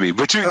 3-ball than me.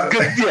 But you're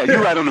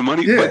right on the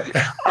money. Yeah.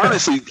 But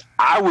honestly,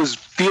 I was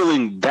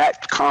feeling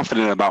that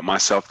confident about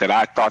myself that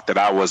I thought that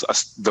I was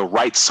the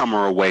right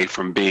summer away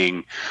from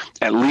being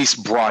at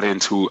least brought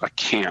into a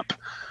camp.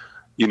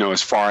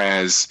 As far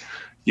as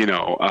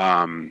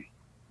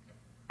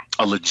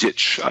a legit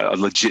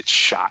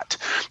shot.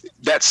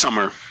 That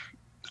summer,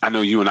 I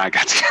know you and I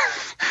got together.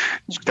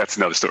 That's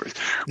another story.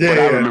 Yeah,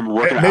 I remember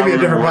working. Maybe a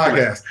different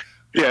podcast.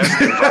 Yeah,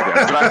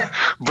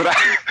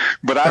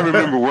 but I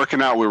remember working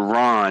out with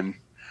Ron,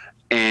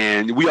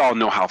 and we all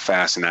know how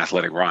fast and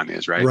athletic Ron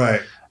is, right?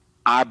 Right.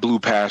 I blew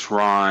past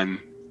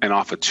Ron, and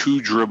off of 2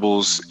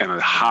 dribbles and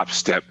a hop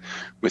step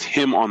with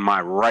him on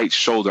my right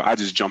shoulder, I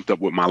just jumped up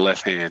with my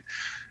left hand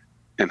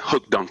and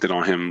hook dunked it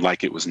on him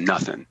like it was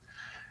nothing.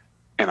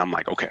 And I'm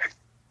like, okay,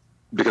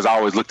 because I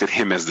always looked at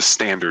him as the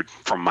standard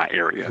from my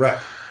area. Right.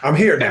 I'm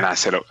here now. And I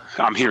said,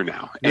 I'm here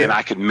now. Yeah. And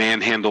I could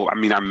manhandle.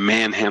 I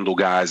manhandle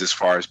guys as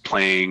far as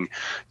playing,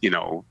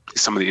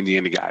 some of the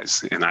Indiana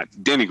guys. And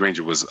Danny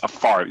Granger was a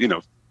far,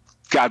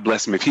 God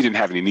bless him. If he didn't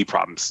have any knee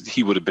problems,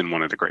 he would have been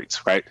one of the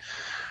greats, right?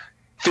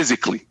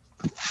 Physically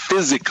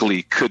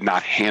could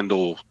not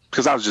handle,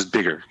 because I was just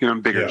bigger,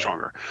 I'm bigger and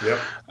stronger. Yep.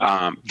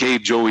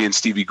 Gabe, Joey, and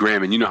Stevie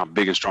Graham, and you know how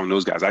big and strong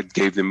those guys. I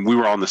gave them, we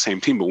were all on the same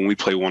team, but when we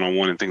play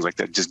one-on-one and things like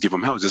that, just give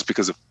them hell just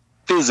because of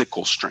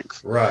physical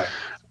strength. Right.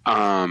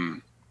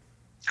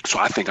 So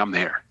I think I'm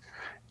there,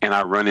 and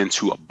I run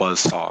into a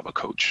buzzsaw of a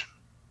coach.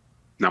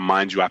 Now,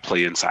 mind you, I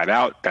play inside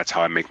out. That's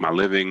how I make my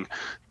living.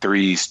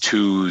 3s,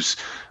 2s,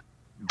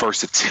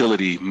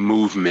 versatility,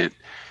 movement.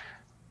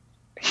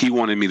 He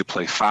wanted me to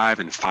play 5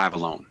 and 5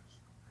 alone.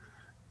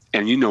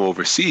 And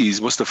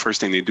overseas, what's the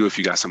first thing they do if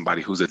you got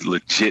somebody who's a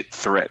legit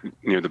threat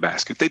near the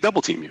basket? They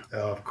double team you.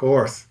 Of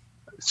course.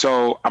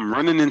 So I'm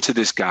running into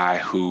this guy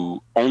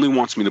who only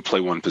wants me to play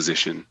one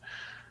position,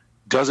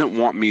 doesn't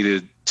want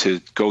me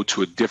to go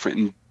to a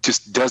different,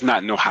 just does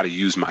not know how to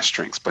use my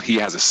strengths. But he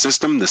has a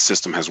system. The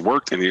system has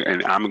worked,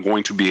 and I'm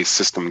going to be a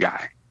system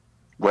guy,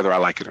 whether I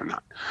like it or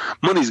not.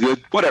 Money's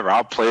good. Whatever.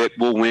 I'll play it.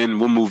 We'll win.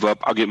 We'll move up.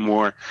 I'll get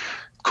more.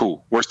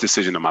 Cool. Worst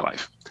decision of my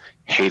life.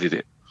 Hated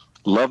it.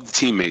 Loved the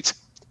teammates.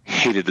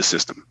 Hated the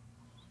system.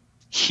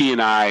 He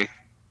and I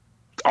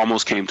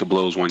almost came to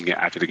blows one game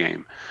after the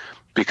game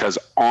because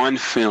on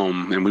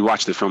film, and we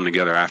watched the film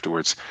together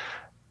afterwards,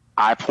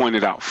 I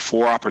pointed out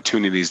 4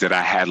 opportunities that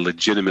I had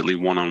legitimately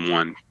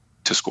one-on-one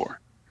to score.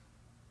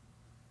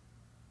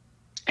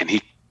 And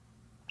he,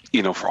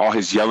 for all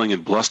his yelling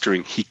and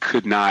blustering, he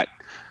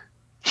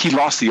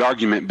lost the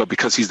argument, but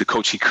because he's the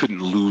coach, he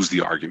couldn't lose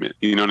the argument.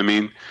 You know what I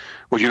mean?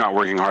 Well, you're not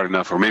working hard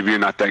enough, or maybe you're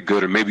not that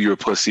good, or maybe you're a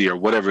pussy, or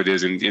whatever it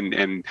is.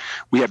 And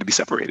we had to be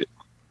separated.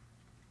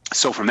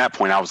 So from that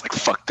point, I was like,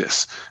 fuck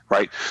this,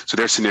 right? So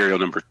there's scenario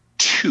number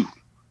 2,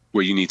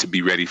 where you need to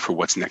be ready for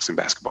what's next in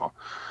basketball.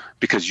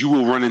 Because you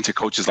will run into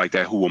coaches like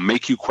that who will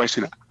make you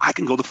question, I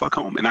can go the fuck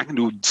home and I can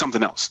do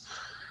something else.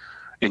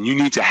 And you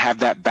need to have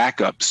that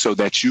backup so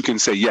that you can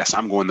say, yes,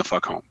 I'm going the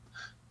fuck home.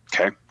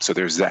 Okay, so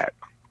there's that.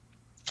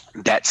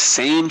 That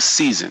same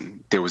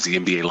season, there was the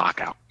NBA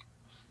lockout.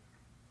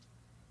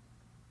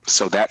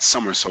 So that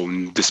summer,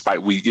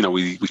 despite we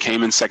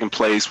came in second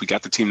place, we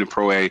got the team to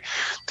Pro A.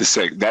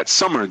 That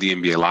summer, the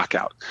NBA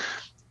lockout,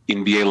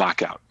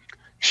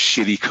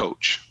 shitty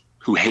coach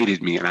who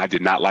hated me, and I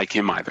did not like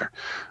him either,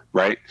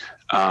 right?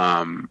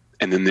 And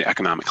then the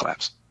economic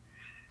collapse.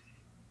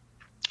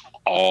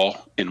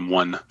 all in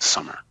one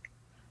summer.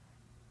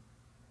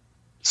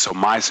 So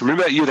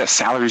remember that year that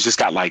salaries just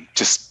got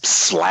just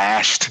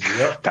slashed?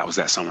 Yep. That was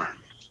that summer.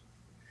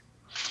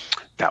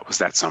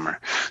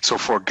 So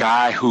for a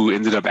guy who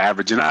ended up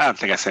averaging, I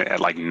think I said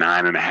at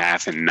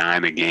 9.5 and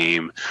 9 a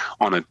game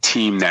on a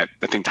team that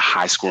I think the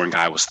high scoring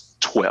guy was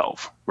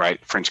 12,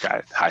 right? French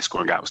guy, high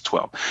scoring guy was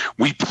 12.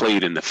 We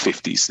played in the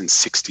 50s and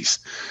 60s.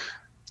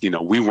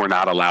 We were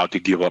not allowed to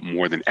give up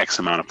more than X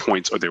amount of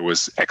points, or there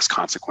was X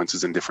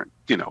consequences in different,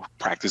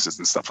 practices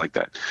and stuff like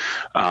that.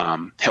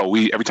 Hell,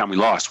 every time we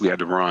lost, we had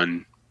to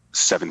run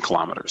 7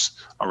 kilometers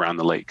around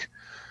the lake.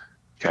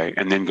 Okay.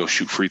 And then go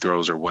shoot free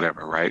throws or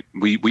whatever. Right.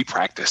 We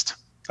practiced,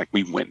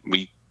 we went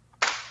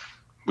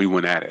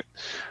at it.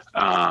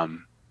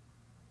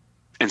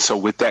 And so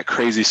with that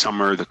crazy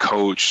summer, the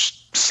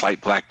coach,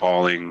 slight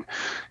blackballing,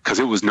 because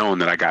it was known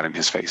that I got in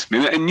his face.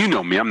 And you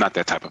know me, I'm not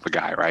that type of a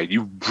guy, right?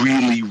 You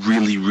really,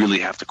 really, really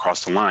have to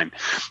cross the line.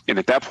 And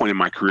at that point in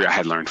my career, I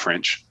had learned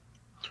French.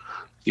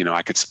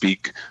 I could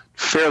speak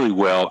fairly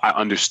well. I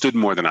understood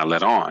more than I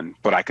let on,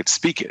 but I could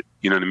speak it.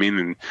 You know what I mean?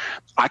 And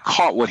I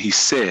caught what he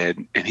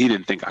said, and he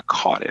didn't think I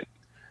caught it.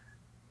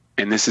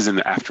 And this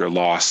isn't after a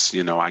loss.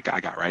 I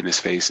got right in his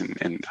face,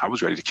 and I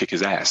was ready to kick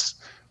his ass.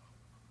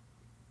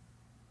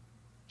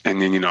 And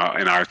then, in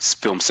our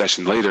film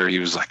session later, he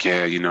was like,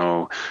 yeah,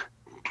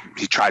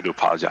 he tried to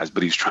apologize,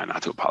 but he was trying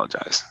not to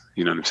apologize.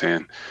 You know what I'm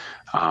saying?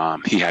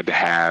 He had to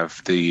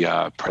have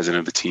the president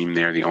of the team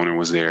there. The owner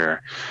was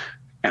there.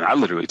 And I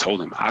literally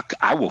told him,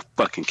 I will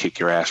fucking kick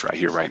your ass right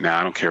here, right now.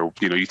 I don't care.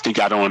 You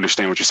think I don't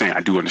understand what you're saying. I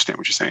do understand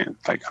what you're saying.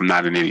 I'm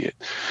not an idiot.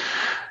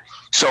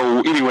 So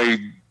anyway,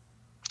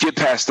 get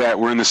past that.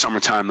 We're in the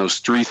summertime. Those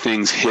 3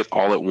 things hit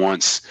all at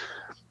once.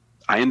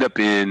 I end up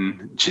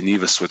in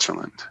Geneva,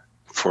 Switzerland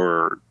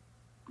for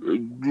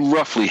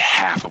roughly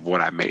half of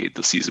what I made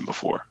the season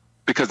before.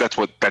 Because that's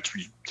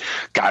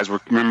guys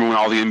were, remember when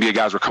all the NBA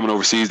guys were coming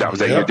overseas? That was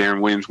that year Darren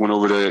Williams went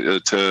over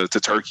to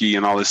Turkey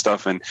and all this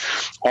stuff. And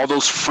all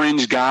those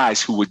fringe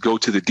guys who would go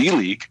to the D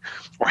League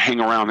or hang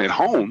around at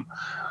home,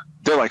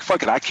 they're like,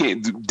 fuck it, I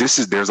can't,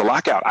 there's a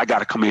lockout. I got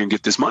to come here and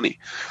get this money.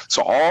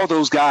 So all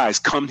those guys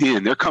come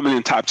in, they're coming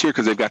in top tier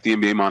because they've got the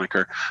NBA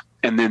moniker.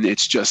 And then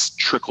it's just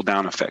trickle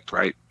down effect,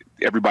 right?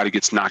 Everybody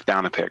gets knocked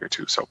down a peg or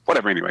two. So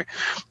whatever, anyway,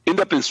 end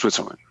up in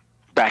Switzerland,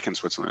 back in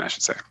Switzerland, I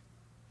should say.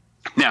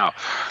 Now,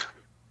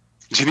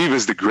 Geneva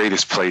is the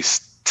greatest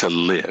place to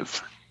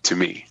live to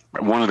me.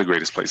 One of the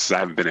greatest places. I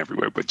haven't been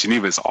everywhere, but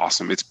Geneva is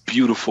awesome. It's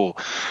beautiful.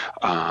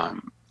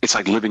 It's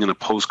like living in a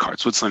postcard.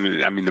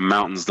 Switzerland, I mean, the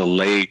mountains, the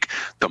lake,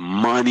 the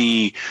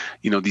money,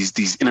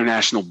 these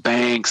international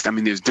banks. I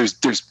mean, there's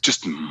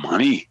just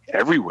money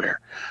everywhere.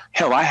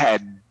 Hell, I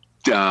had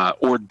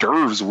hors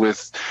d'oeuvres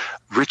with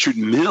Richard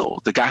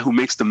Mille, the guy who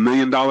makes the $1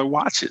 million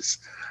watches.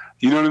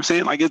 You know what I'm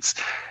saying? It's,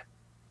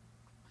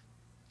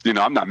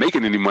 I'm not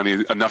making any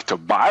money enough to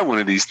buy one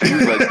of these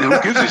things, but who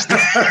gives a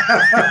stuff?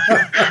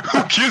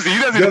 Who gives it? He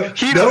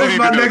doesn't that was even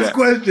my know next that.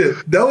 question.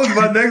 That was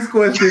my next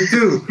question,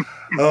 too.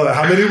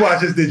 How many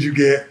watches did you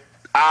get?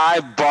 I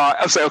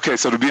was like, okay,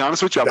 so to be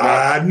honest with you,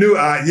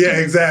 Yeah,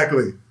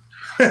 exactly.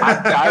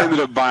 I ended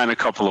up buying a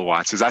couple of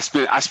watches. I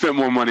spent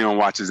more money on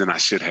watches than I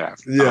should have.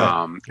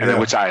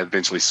 Which I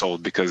eventually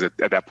sold because at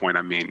that point,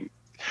 I mean,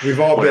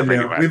 we've all been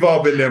there. Anyway. We've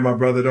all been there, my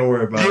brother. Don't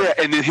worry about it.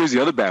 Yeah, and then here's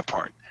the other bad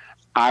part.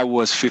 I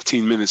was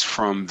 15 minutes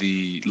from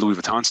the Louis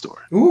Vuitton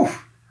store. Ooh,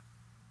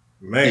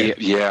 man.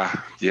 Yeah.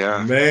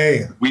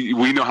 Man.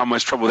 We know how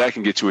much trouble that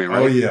can get you in,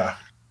 right?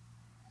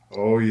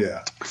 Oh,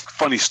 yeah.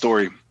 Funny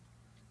story.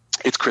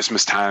 It's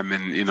Christmas time,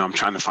 and, I'm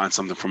trying to find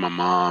something for my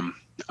mom.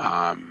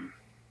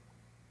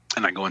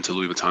 And I go into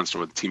Louis Vuitton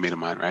store with a teammate of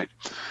mine, right?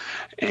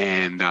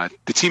 And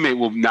the teammate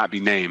will not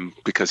be named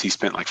because he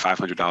spent like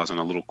 $500 on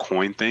a little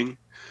coin thing.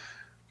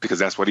 Because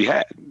that's what he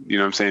had. You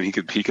know what I'm saying? He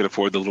could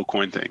afford the little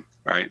coin thing,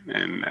 right?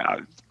 And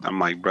I'm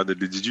like, brother,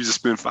 did you just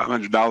spend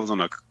 $500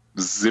 on a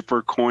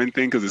zipper coin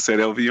thing because it said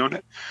LV on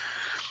it?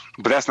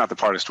 But that's not the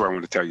part of the story I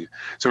wanted to tell you.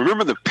 So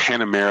remember the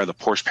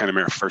Porsche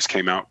Panamera first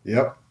came out?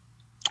 Yep.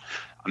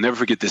 I'll never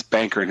forget this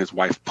banker and his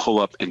wife pull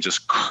up and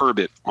just curb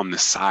it on the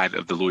side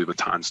of the Louis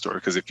Vuitton store.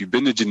 Because if you've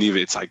been to Geneva,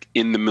 it's like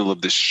in the middle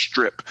of this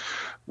strip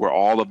where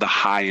all of the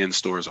high-end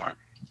stores are.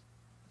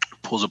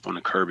 Pulls up on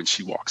the curb and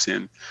she walks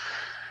in.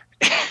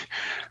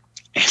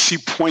 And she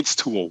points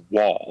to a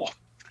wall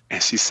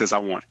and she says, I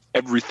want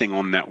everything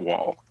on that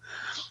wall.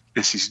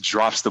 And she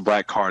drops the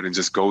black card and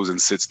just goes and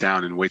sits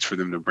down and waits for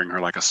them to bring her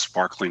like a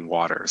sparkling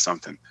water or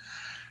something.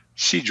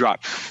 She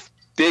dropped,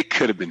 they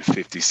could have been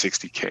 50,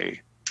 60K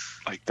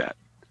like that.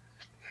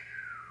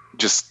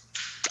 Just,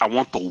 I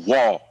want the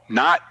wall,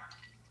 not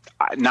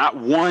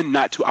one,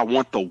 not two. I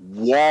want the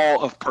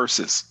wall of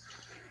purses.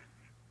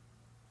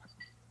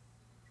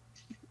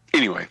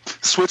 Anyway,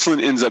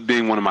 Switzerland ends up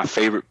being one of my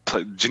favorite.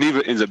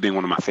 Geneva ends up being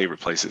one of my favorite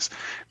places.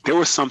 There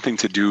was something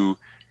to do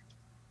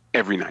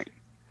every night,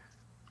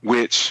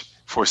 which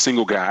for a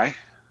single guy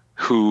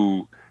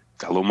who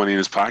got a little money in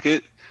his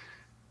pocket.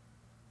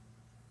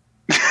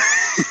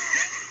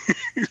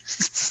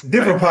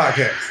 Different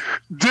podcast.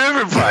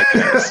 Different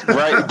podcast,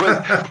 right?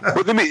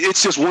 But I mean,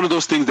 it's just one of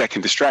those things that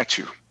can distract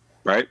you,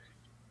 right?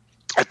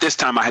 At this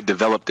time, I had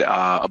developed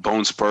a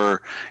bone spur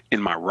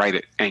in my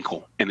right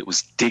ankle, and it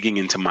was digging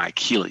into my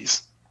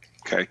Achilles.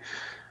 Okay,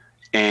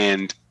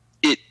 and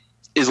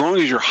as long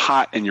as you're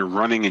hot and you're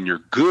running and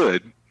you're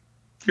good,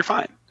 you're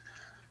fine.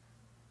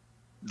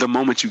 The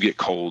moment you get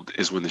cold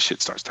is when the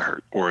shit starts to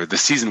hurt, or the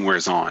season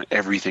wears on,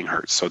 everything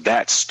hurts. So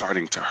that's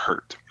starting to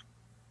hurt.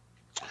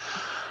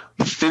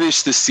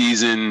 Finished the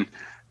season,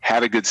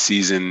 had a good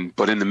season,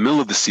 but in the middle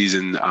of the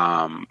season,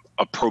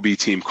 a Pro B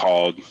team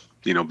called,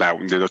 back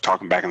when they were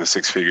talking back in the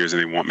six figures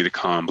and they want me to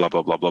come, blah,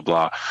 blah, blah, blah,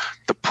 blah.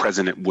 The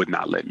president would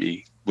not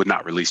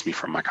release me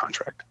from my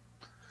contract.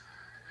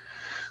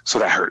 So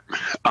that hurt.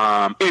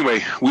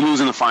 Anyway, we lose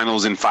in the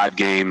finals in 5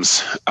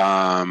 games.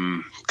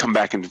 Come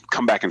back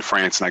in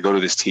France, and I go to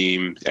this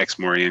team,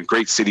 Aix-Maurienne.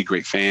 Great city,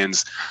 great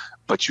fans,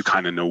 but you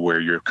kind of know where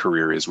your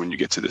career is when you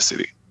get to the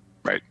city,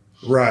 right?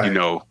 Right. You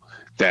know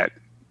that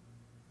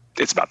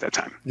it's about that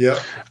time. Yeah.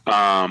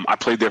 I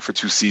played there for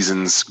 2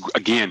 seasons.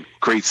 Again,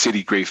 great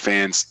city, great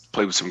fans.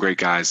 Played with some great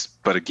guys,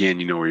 but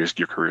again, you know where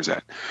your career's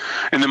at.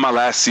 And then my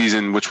last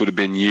season, which would have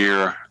been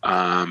year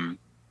 10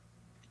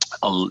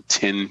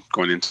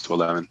 going into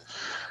 11,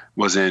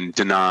 was in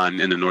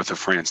Dinan in the north of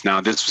France. Now,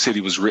 this city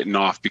was written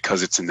off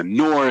because it's in the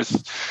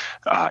north.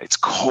 It's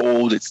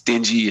cold. It's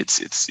dingy.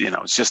 It's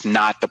just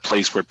not the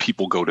place where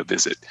people go to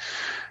visit.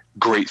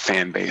 Great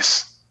fan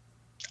base.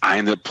 I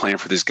ended up playing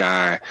for this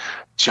guy,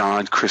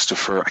 John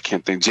Christopher.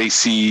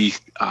 JC.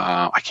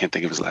 I can't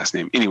think of his last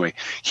name. Anyway,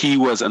 he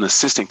was an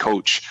assistant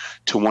coach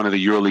to one of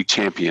the EuroLeague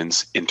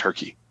champions in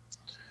Turkey.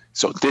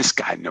 So this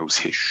guy knows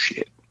his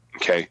shit.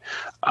 Okay.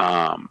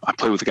 I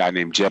played with a guy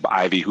named Jeb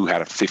Ivey, who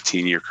had a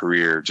 15-year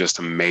career, just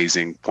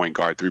amazing point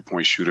guard,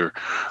 3-point shooter.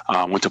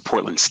 Went to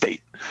Portland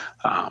State.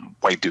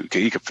 White dude,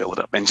 he could fill it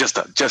up. And just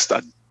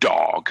a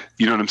dog.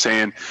 You know what I'm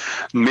saying?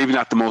 Maybe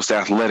not the most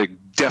athletic,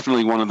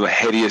 definitely one of the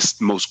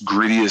headiest, most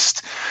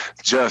grittiest,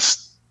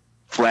 just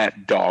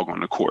flat dog on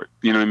the court.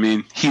 You know what I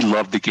mean? He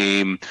loved the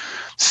game.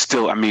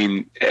 Still, I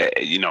mean,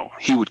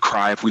 he would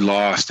cry if we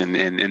lost,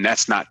 and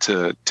that's not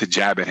to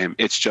jab at him.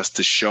 It's just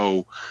to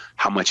show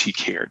how much he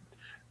cared,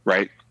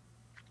 right?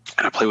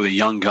 And I play with a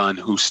young gun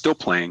who's still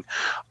playing,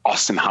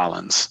 Austin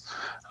Hollins,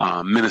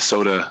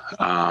 Minnesota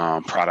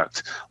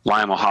product,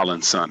 Lionel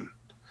Hollins' son.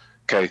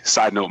 Okay,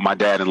 side note, my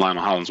dad and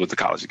Lionel Hollins went to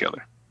college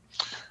together.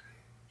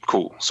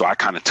 Cool. So I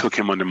kind of took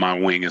him under my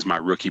wing as my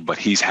rookie, but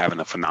he's having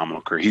a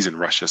phenomenal career. He's in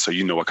Russia, so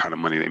you know what kind of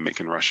money they make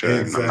in Russia.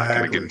 Exactly. And I'm not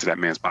going to get into that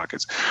man's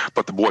pockets.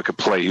 But the boy could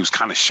play. He was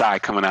kind of shy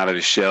coming out of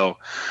his shell.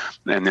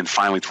 And then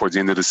finally, towards the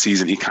end of the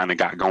season, he kind of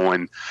got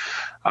going.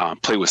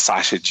 Played with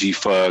Sasha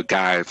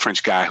Jifa,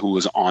 French guy who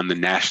was on the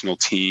national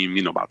team,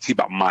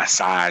 about my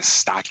size,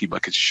 stocky,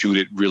 but could shoot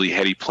it, really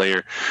heady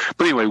player.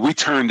 But anyway, we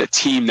turned a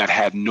team that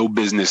had no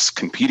business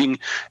competing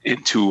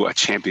into a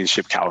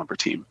championship caliber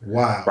team.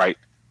 Wow. Right?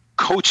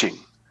 Coaching.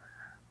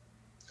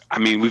 I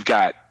mean, we've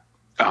got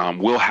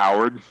Will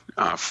Howard,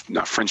 a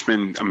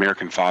Frenchman,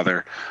 American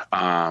father.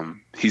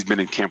 He's been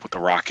in camp with the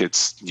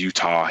Rockets,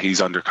 Utah. He's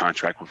under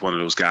contract with one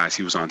of those guys.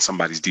 He was on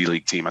somebody's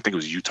D-League team. I think it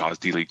was Utah's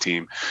D-League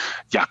team.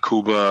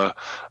 Yakuba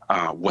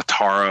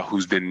Ouattara,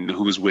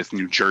 who was with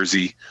New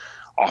Jersey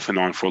off and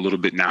on for a little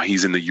bit now.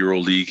 He's in the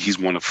EuroLeague.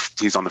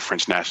 He's on the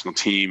French national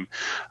team.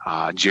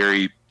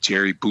 Jerry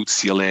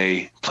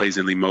Boutsiele plays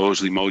in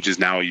Limoges. Limoges is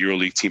now a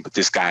EuroLeague team, but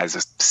this guy is a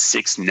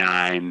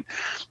 6'9",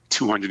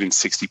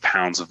 260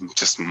 pounds of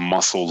just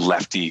muscle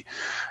lefty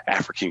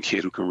African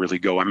kid who can really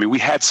go. I mean, we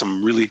had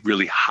some really,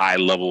 really high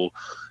level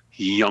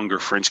younger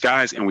French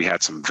guys, and we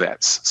had some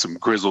vets, some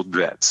grizzled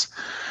vets.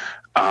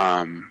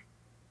 And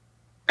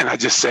I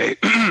just say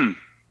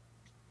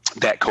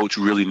that coach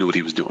really knew what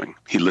he was doing.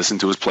 He listened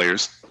to his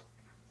players.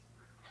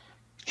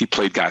 He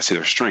played guys to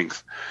their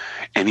strength,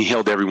 and he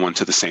held everyone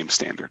to the same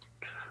standard.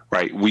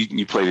 Right.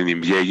 You played in the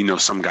NBA,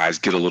 some guys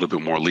get a little bit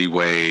more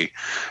leeway.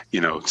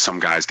 Some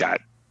guys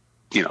got,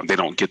 they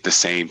don't get the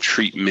same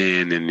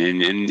treatment.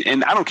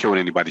 And I don't care what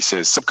anybody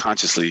says.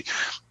 Subconsciously,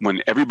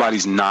 when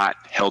everybody's not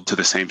held to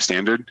the same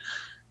standard,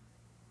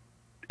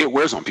 it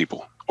wears on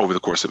people over the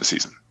course of a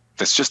season.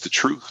 That's just the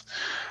truth.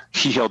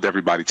 He held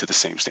everybody to the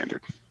same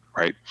standard.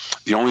 Right.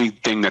 The only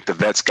thing that the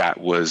vets got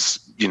was,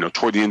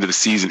 toward the end of the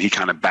season, he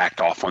kind of backed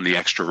off on the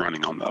extra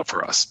running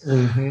for us.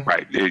 Mm-hmm.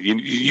 Right.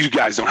 You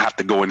guys don't have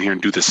to go in here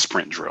and do this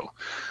sprint drill.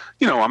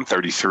 I'm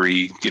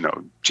 33,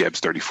 Jeb's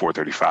 34,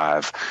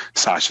 35,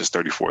 Sasha's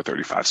 34,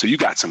 35. So you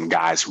got some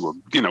guys who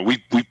are,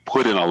 we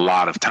put in a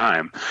lot of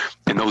time,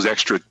 and those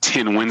extra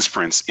 10 wind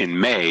sprints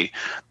in May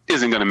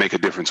isn't going to make a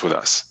difference with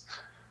us.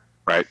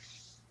 Right.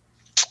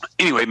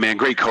 Anyway, man,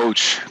 great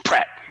coach.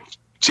 Pratt.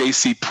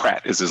 JC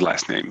Pratt is his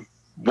last name.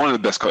 One of the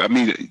best coaches. I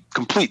mean,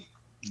 complete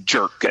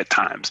jerk at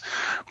times,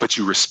 but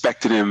you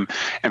respected him.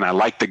 And I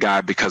liked the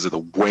guy because of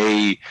the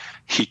way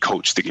he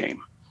coached the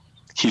game.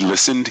 He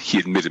listened, he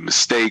admitted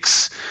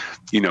mistakes,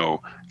 he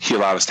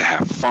allowed us to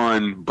have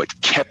fun, but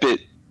kept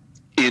it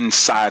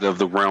inside of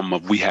the realm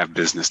of we have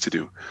business to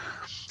do.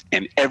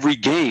 And every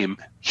game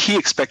he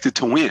expected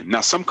to win.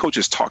 Now, some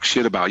coaches talk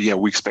shit about,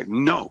 we expect.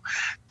 No,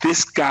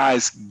 this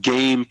guy's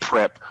game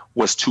prep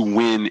was to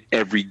win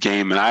every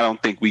game. And I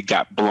don't think we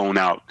got blown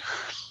out.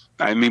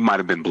 I mean, might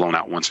have been blown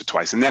out once or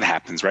twice. And that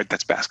happens, right?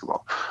 That's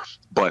basketball.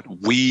 But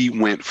we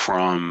went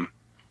from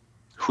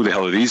who the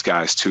hell are these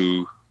guys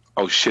to,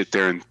 oh shit,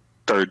 they're in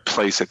third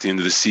place at the end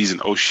of the season.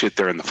 Oh shit,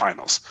 they're in the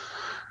finals.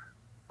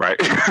 Right?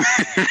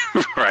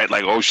 Right?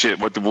 Like, oh shit,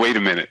 wait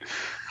a minute.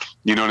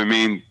 You know what I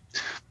mean?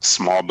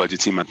 Small budget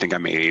team. I think I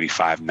made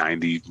 85,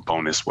 90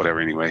 bonus, whatever,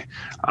 anyway,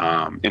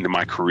 into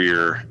my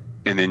career.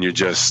 And then you're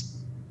just,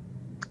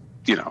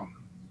 but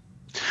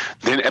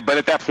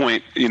at that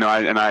point, you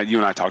and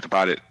I talked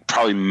about it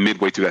probably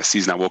midway through that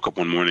season. I woke up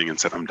one morning and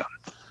said, I'm done.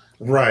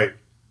 Right.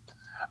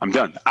 I'm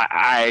done.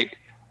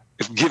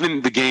 If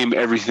given the game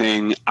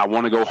everything, I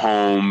want to go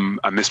home.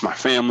 I miss my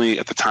family.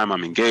 At the time,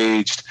 I'm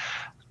engaged.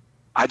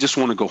 I just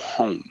want to go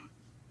home.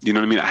 You know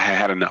what I mean? I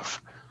had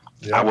enough.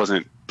 Yeah. I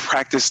wasn't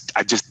practiced.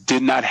 I just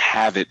did not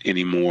have it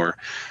anymore.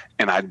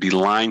 And I'd be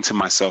lying to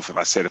myself if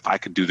I said, if I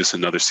could do this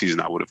another season,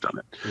 I would have done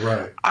it.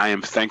 Right. I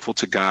am thankful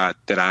to God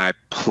that I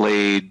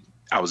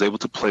was able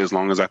to play as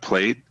long as I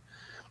played.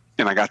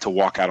 And I got to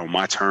walk out on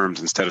my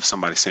terms instead of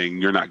somebody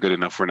saying, you're not good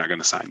enough, we're not going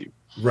to sign you.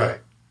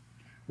 Right.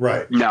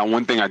 Right. Now,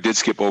 one thing I did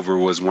skip over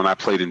was when I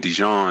played in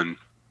Dijon,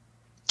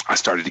 I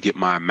started to get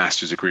my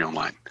master's degree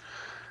online.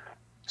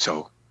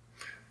 So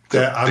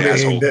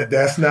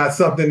that's not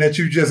something that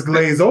you just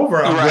glaze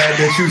over. I'm glad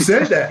that you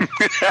said that.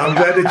 I'm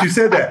glad that you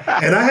said that.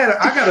 And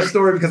I got a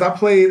story because I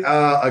played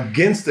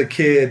against a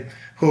kid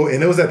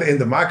and it was at the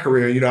end of my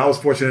career. I was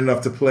fortunate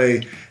enough to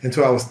play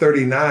until I was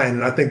 39.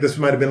 And I think this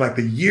might have been like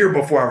the year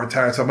before I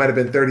retired. So I might have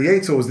been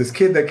 38. So it was this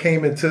kid that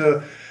came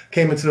into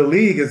the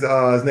league. His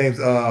name's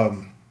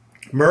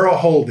Merle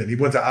Holden. He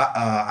went to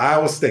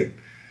Iowa State.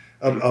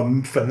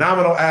 A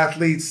phenomenal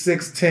athlete,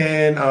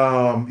 6'10",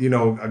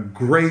 a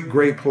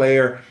great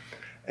player.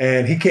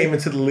 And he came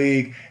into the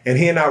league, and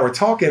he and I were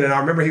talking, and I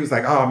remember he was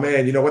like, oh,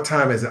 man, what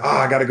time is it? Oh,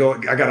 I got to go.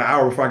 I got an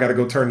hour before I got to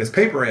go turn this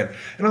paper in.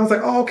 And I was like,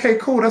 oh, okay,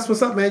 cool. That's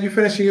what's up, man. You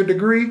finishing your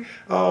degree?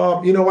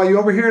 While you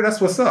over here, that's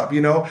what's up,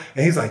 And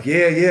he's like,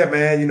 yeah,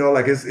 man.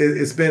 Like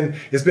it's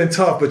been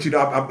tough, but,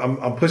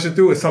 I'm pushing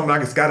through. It's something I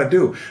just got to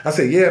do. I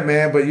said, yeah,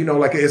 man, but,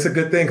 it's a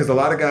good thing because a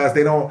lot of guys,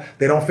 they don't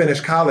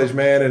finish college,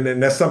 man.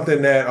 And that's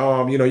something that,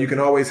 you can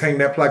always hang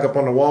that plaque up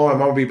on the wall and I'm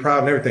going to be proud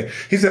and everything.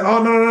 He said,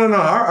 oh, no.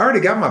 I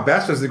already got my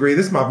bachelor's degree.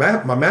 This is my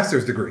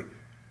master's degree.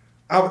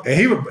 And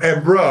he was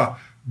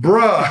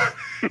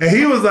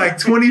like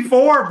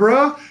 24,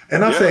 bruh.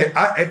 And I said,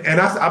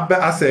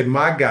 I said,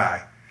 my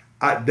guy,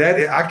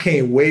 I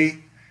can't wait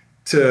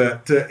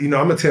to I'm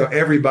gonna tell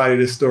everybody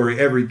this story.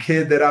 Every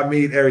kid that I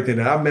meet, everything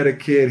that I met a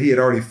kid, he had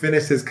already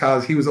finished his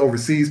college. He was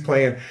overseas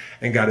playing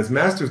and got his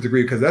master's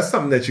degree because that's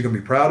something that you can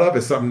be proud of.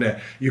 It's something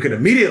that you can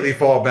immediately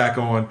fall back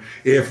on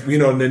if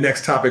in the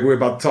next topic we're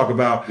about to talk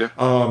about. Yeah.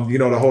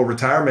 The whole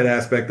retirement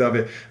aspect of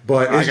it.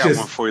 But I got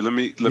one for you. Let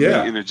me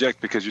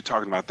interject because you're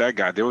talking about that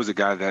guy. There was a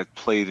guy that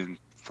played in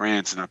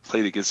France and I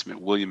played against him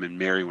at William and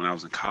Mary when I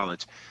was in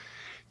college.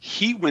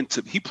 He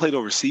played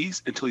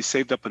overseas until he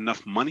saved up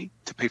enough money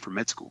to pay for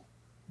med school.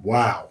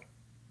 Wow.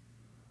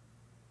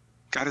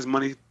 Got his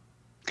money,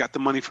 got the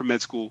money for med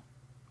school,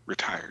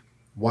 retired.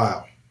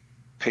 Wow.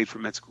 Paid for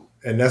med school.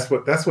 And that's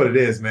what it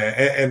is, man.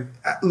 And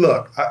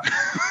look,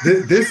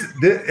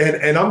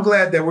 and I'm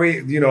glad that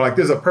we,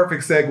 there's a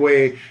perfect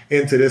segue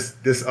into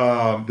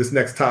this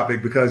next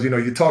topic because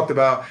you talked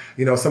about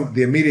some of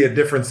the immediate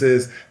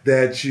differences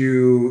that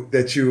you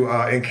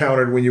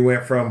encountered when you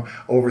went from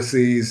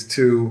overseas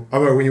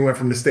when you went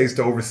from the States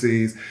to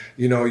overseas.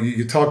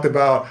 You talked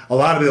about a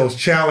lot of those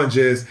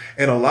challenges,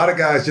 and a lot of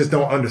guys just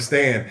don't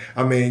understand.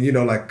 I mean,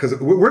 because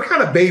we're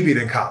kind of babied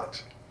in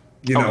college.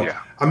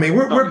 Yeah. I mean,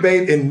 we're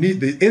babied in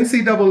the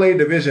NCAA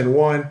Division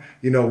I.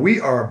 We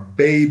are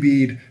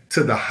babied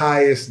to the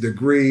highest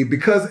degree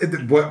because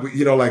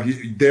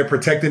they're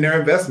protecting their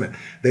investment.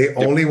 They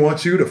only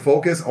want you to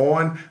focus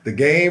on the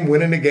game,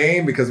 winning the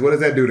game, because what does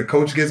that do? The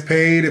coach gets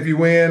paid if you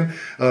win.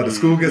 The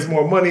school gets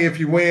more money if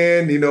you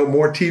win.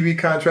 More TV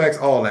contracts,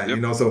 all that.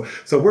 Yep.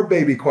 So we're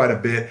babied quite a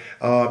bit.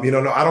 I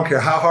don't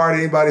care how hard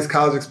anybody's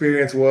college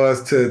experience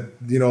was.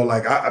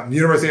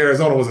 University of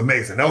Arizona was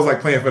amazing. That was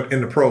like playing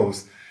in the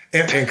pros.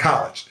 In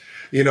college,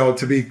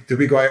 to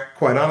be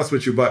quite honest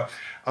with you, but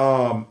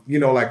a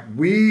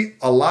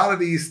lot of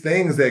these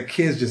things that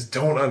kids just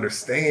don't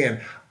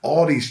understand,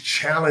 all these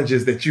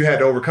challenges that you had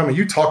to overcome, and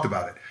you talked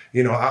about it.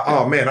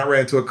 I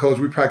ran into a coach.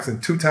 We practicing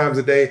 2 times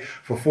a day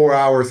for 4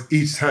 hours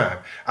each time.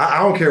 I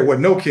don't care what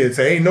no kid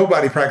say. Ain't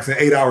nobody practicing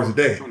 8 hours a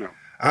day. Oh, no.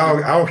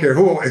 I don't care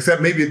who,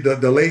 except maybe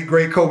the late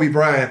great Kobe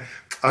Bryant.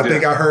 I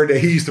think I heard that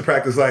he used to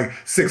practice like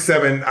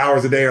 6-7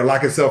 hours a day or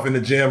lock himself in the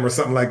gym or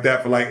something like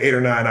that for like 8 or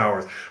 9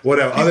 hours,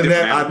 whatever. Other than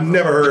that, I've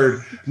never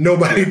heard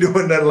nobody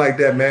doing nothing like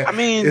that, man. I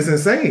mean, it's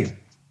insane.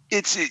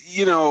 It's,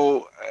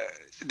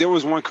 there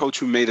was one coach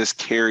who made us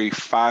carry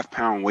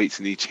 5-pound weights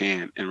in each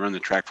hand and run the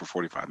track for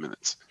 45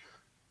 minutes.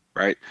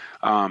 Right.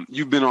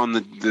 You've been on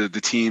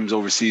the teams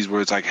overseas where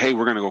it's like, hey,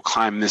 we're going to go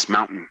climb this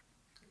mountain.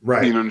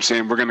 Right. You know what I'm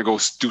saying? We're going to go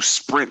do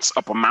sprints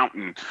up a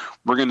mountain.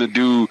 We're going to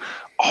do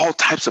all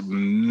types of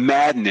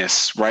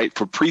madness, right,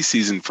 for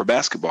preseason for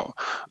basketball.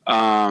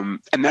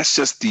 And that's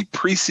just the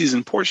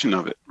preseason portion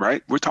of it,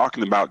 right? We're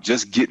talking about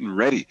just getting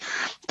ready.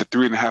 The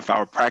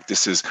 3.5-hour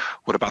practices.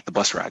 What about the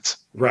bus rides?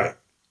 Right.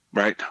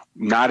 Right.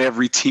 Not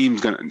every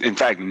team's going to, in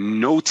fact,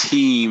 no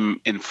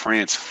team in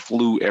France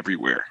flew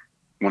everywhere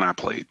when I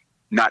played.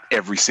 Not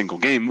every single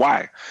game.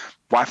 Why?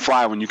 Why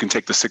fly when you can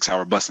take the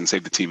 6-hour bus and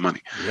save the team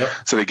money? Yep.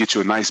 So they get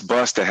you a nice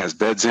bus that has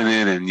beds in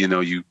it, and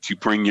you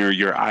bring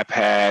your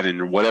iPad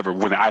and whatever.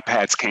 When the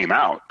iPads came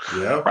out,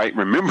 Yep. right?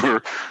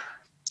 Remember,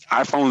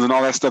 iPhones and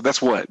all that stuff.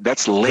 That's what?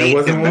 That's late.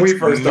 That wasn't when we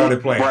first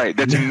started playing. Right.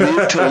 That's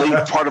mid to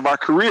late part of our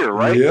career,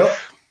 right? Yep.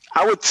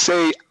 I would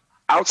say,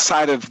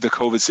 outside of the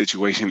COVID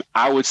situation,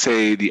 I would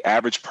say the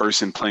average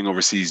person playing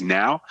overseas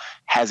now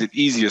has it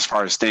easy as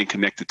far as staying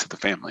connected to the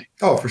family.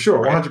 Oh, for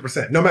sure.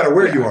 100%. No matter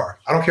where you are.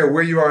 I don't care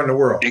where you are in the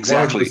world.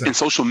 Exactly. 100%. And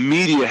social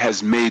media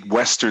has made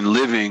Western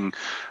living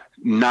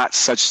not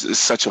such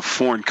a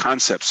foreign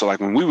concept. So like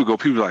when we would go,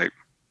 people were like,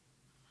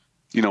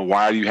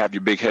 why do you have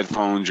your big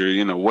headphones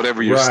or,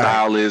 whatever your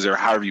style is or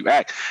however you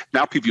act.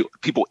 Now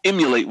people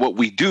emulate what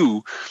we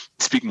do,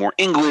 speak more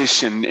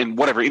English and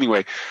whatever.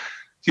 Anyway,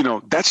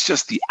 that's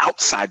just the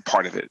outside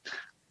part of it.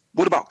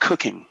 What about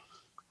cooking?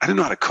 I didn't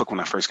know how to cook when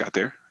I first got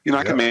there.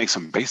 I can make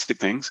some basic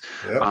things.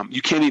 Yep.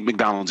 You can't eat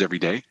McDonald's every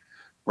day,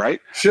 right?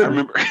 Sure. I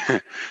remember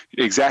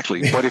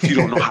exactly. But if you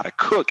don't know how to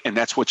cook and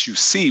that's what you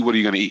see, what are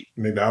you going to eat?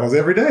 McDonald's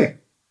every day.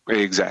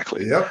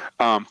 Exactly. Yep.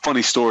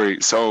 Funny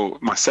story. So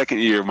my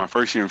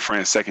first year in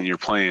France, second year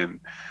playing,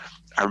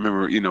 I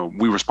remember,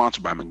 we were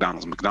sponsored by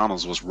McDonald's.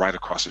 McDonald's was right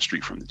across the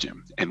street from the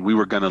gym. And we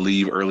were going to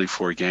leave early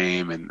for a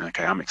game. And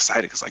okay, I'm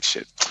excited because like,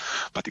 shit,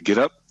 about to get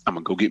up. I'm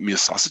going to go get me a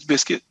sausage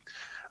biscuit.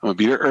 I'm going to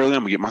be there early.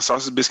 I'm going to get my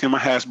sausage biscuit and my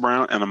hash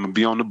brown. And I'm going to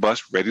be on the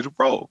bus ready to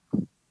roll.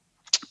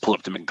 Pull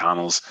up to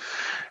McDonald's.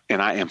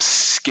 And I am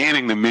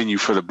scanning the menu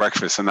for the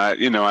breakfast. And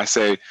I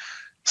say,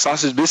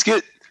 sausage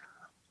biscuit.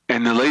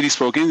 And the lady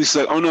spoke English. She's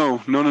like, oh,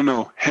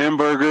 no.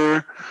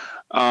 Hamburger,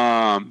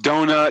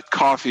 donut,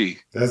 coffee.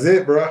 That's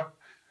it, bro.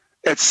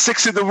 At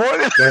 6 a.m.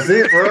 That's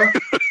it, bro.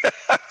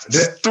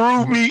 Just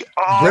threw me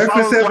off.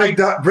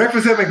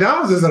 Breakfast at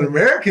McDonald's is an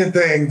American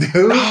thing,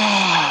 dude.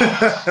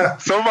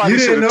 Somebody you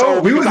didn't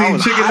know we was eating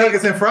chicken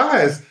nuggets and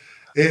fries.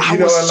 At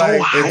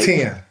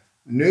 10.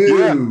 No.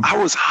 Yeah, I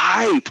was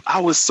hype.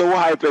 I was so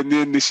hype. And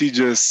then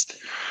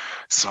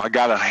so I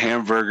got a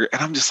hamburger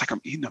and I'm just like,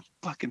 I'm eating a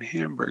fucking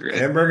hamburger.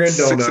 Hamburger and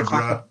donut,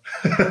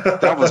 bro.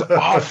 That was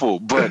awful.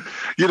 But,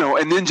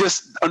 and then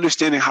just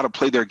understanding how to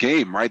play their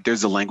game, right?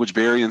 There's a language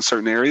barrier in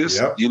certain areas.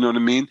 Yep. You know what I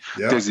mean?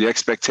 Yep. There's the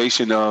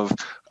expectation of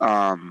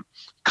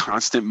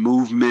constant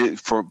movement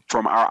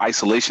from our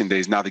isolation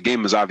days. Now the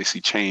game has obviously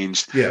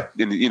changed. Yeah.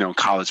 In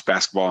college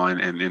basketball and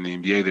in the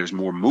NBA, there's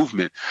more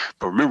movement.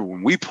 But remember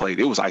when we played,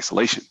 it was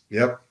isolation.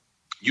 Yep.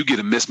 You get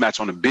a mismatch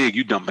on the big,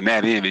 you dumping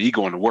that in and he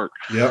going to work.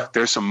 Yep.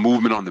 There's some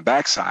movement on the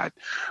backside,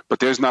 but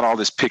there's not all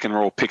this pick and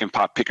roll, pick and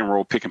pop, pick and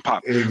roll, pick and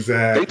pop.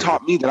 Exactly. They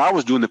taught me that I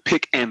was doing the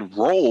pick and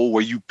roll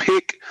where you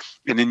pick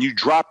and then you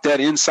drop that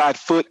inside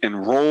foot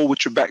and roll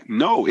with your back.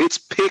 No, it's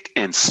pick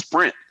and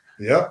sprint.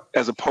 Yep.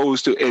 As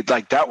opposed to it,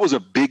 like that was a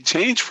big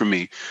change for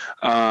me.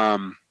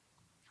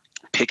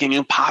 Picking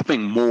and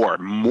popping more.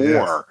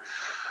 Yes.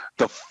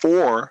 The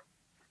 4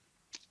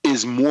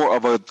 is more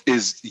of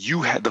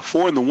the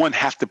 4 and the 1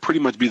 have to pretty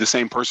much be the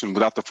same person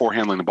without the 4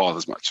 handling the ball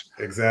as much.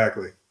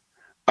 Exactly.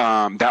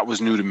 That was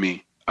new to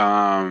me.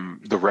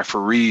 The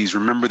referees,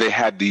 remember they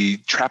had the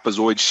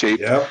trapezoid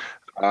shaped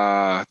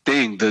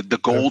thing, the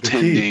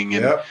goaltending,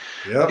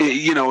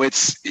 and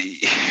it's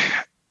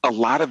a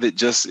lot of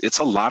it. It's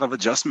a lot of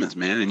adjustments,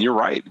 man. And you're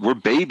right, we're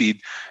babied.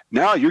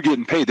 Now you're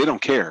getting paid. They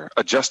don't care.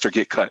 Adjust or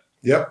get cut.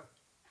 Yep.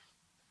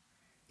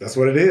 That's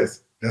what it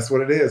is. That's what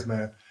it is,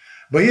 man.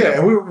 But yeah,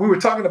 and we were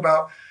talking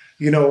about,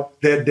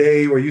 that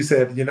day where you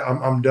said,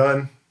 I'm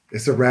done.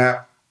 It's a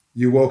wrap.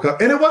 You woke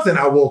up. And it wasn't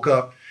I woke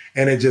up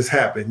and it just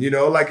happened.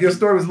 Like your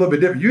story was a little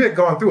bit different. You had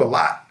gone through a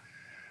lot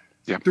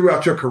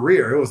throughout your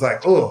career. It was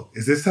like, oh,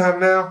 is this time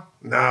now?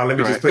 Nah, let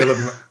me just play a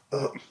little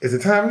bit. Is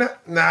it time now?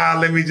 Nah,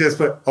 let me just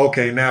put,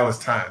 okay, now it's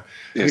time.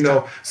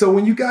 Time. So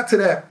when you got to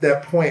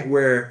that point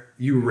where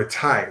you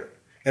retired,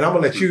 and I'm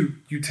going to let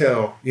you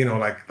tell,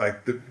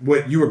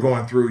 what you were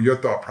going through, your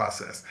thought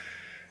process.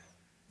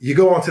 You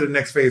go on to the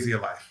next phase of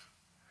your life.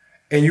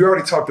 And you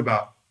already talked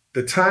about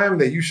the time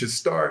that you should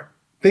start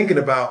thinking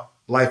about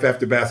life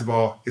after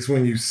basketball is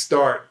when you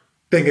start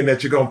thinking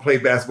that you're going to play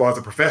basketball as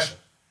a profession.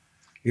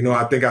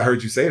 I think I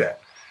heard you say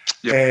that.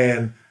 Yep.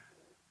 And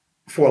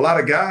for a lot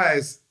of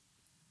guys,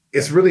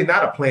 it's really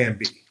not a plan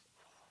B.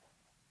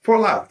 For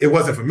a lot. It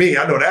wasn't for me.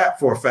 I know that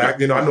for a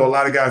fact. I know a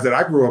lot of guys that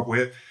I grew up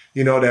with,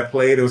 that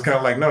played. It was kind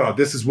of like, no,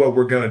 this is what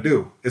we're going to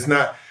do. It's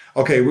not,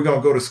 okay, we're going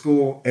to go to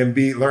school and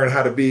learn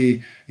how to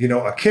be,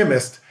 a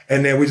chemist,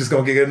 and then we're just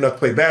going to get enough to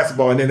play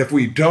basketball. And then if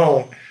we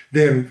don't,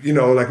 then,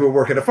 we'll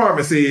work at a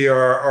pharmacy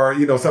or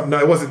something. No,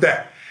 it wasn't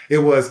that. It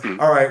was,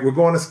 all right, we're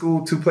going to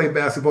school to play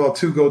basketball,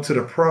 to go to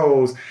the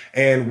pros,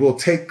 and we'll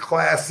take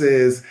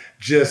classes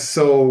just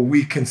so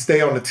we can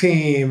stay on the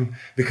team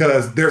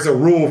because there's a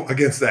rule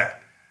against that.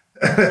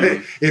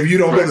 If you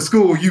don't go to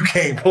school, you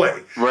can't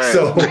play. Right.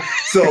 So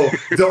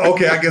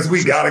okay, I guess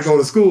we got to go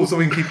to school so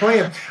we can keep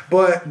playing.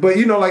 But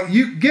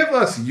you give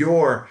us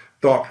your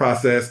thought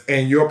process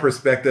and your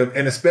perspective,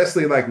 and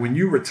especially like when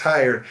you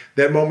retired,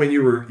 that moment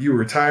you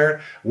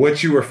retired,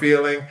 what you were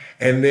feeling,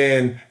 and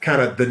then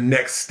kind of the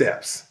next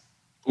steps.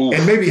 Oof,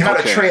 and maybe how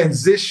to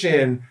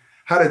transition,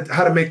 how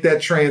to make that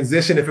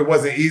transition if it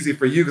wasn't easy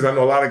for you, because I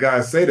know a lot of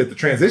guys say that the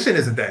transition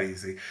isn't that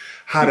easy.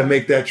 How to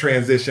make that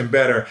transition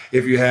better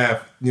if you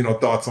have,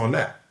 thoughts on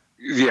that.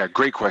 Yeah,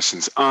 great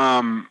questions.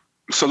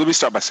 So let me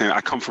start by saying I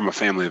come from a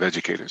family of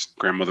educators.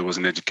 Grandmother was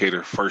an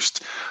educator,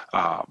 first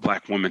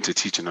Black woman to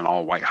teach in an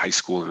all-white high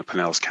school in the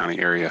Pinellas County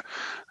area.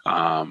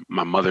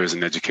 My mother is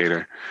an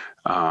educator.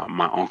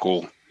 My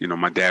uncle,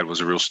 my dad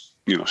was a real,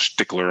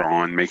 stickler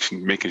on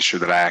making sure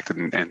that I acted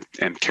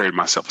and carried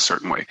myself a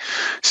certain way.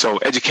 So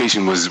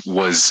education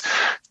was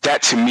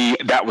that, to me,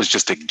 that was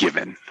just a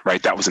given,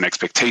 right? That was an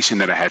expectation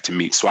that I had to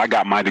meet. So I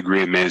got my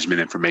degree in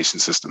management information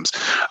systems.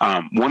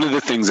 One of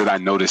the things that I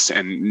noticed,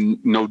 and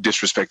no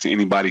disrespect to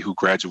anybody who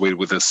graduated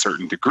with a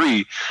certain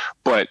degree,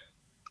 but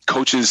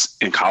coaches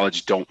in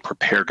college don't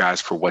prepare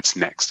guys for what's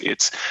next.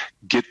 It's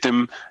get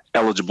them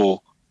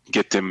eligible,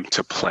 get them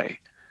to play,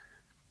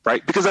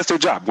 right? Because that's their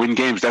job. Win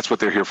games, that's what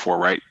they're here for,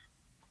 right?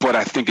 But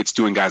I think it's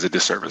doing guys a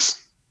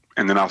disservice.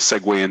 And then I'll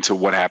segue into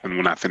what happened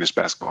when I finished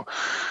basketball.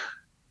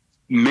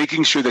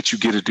 Making sure that you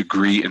get a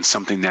degree in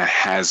something that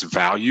has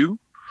value,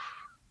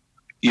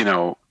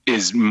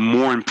 is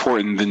more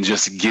important than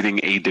just getting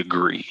a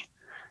degree,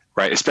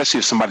 right? Especially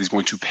if somebody's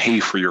going to pay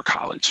for your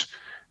college,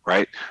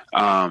 right?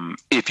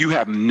 If you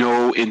have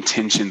no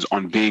intentions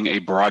on being a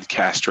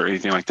broadcaster or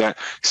anything like that,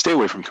 stay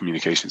away from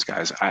communications,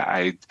 guys.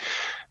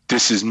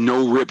 This is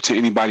no rip to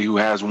anybody who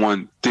has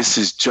one. This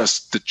is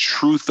just the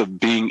truth of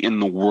being in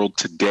the world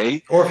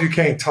today. Or if you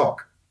can't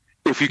talk.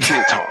 If you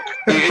can't talk.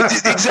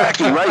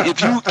 Exactly, right?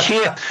 If you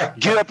can't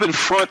get up in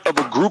front of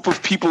a group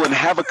of people and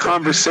have a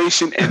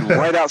conversation and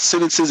write out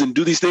sentences and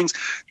do these things,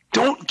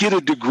 don't get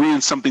a degree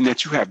in something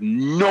that you have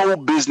no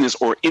business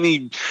or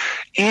any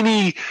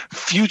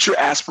future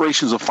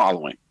aspirations of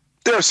following.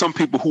 There are some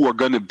people who are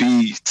going to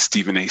be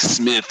Stephen A.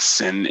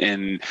 Smiths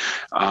and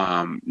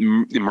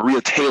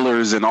Maria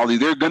Taylors and all these.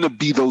 They're going to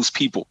be those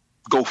people.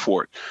 Go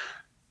for it.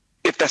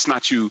 If that's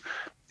not you,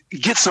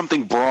 get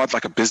something broad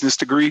like a business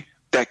degree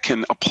that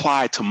can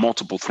apply to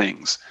multiple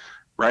things,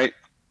 right?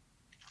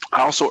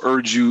 I also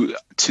urge you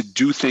to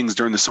do things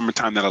during the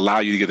summertime that allow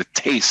you to get a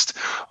taste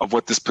of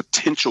what this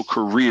potential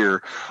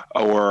career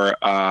or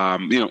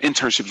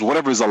internships,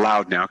 whatever is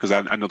allowed now, because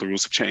I know the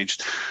rules have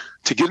changed,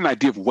 to get an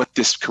idea of what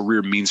this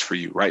career means for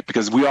you, right?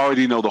 Because we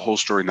already know the whole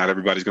story. Not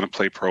everybody's going to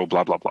play pro,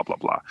 blah, blah, blah, blah,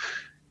 blah.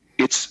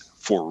 It's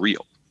for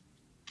real.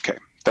 Okay,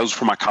 those are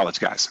for my college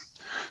guys.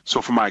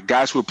 So for my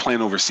guys who are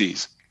playing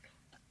overseas,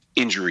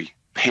 injury,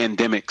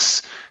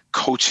 pandemics,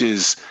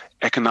 coaches,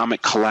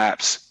 economic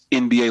collapse,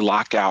 NBA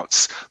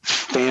lockouts,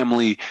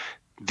 family,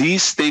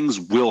 these things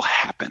will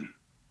happen.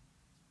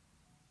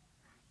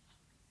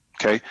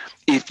 Okay.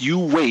 If you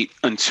wait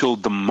until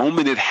the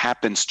moment it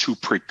happens to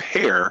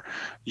prepare,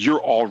 you're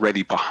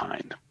already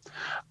behind.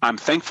 I'm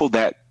thankful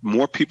that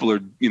more people are,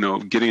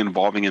 getting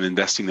involving and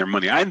investing their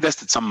money. I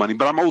invested some money,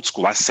 but I'm old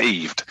school. I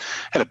saved,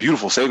 had a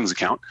beautiful savings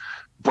account.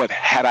 But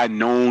had I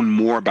known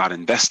more about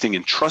investing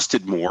and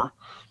trusted more,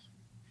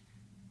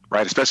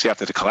 right, especially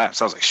after the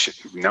collapse, I was like, shit,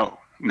 no.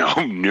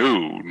 I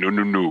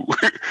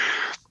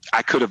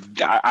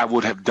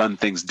would have done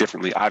things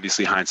differently.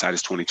 Obviously, hindsight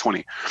is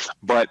 20/20.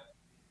 But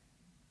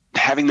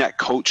having that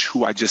coach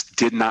who I just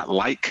did not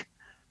like,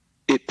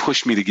 it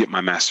pushed me to get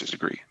my master's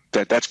degree.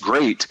 That's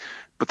great,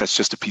 but that's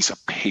just a piece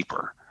of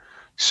paper.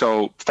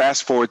 So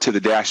fast forward to the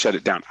day I shut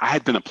it down. I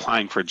had been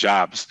applying for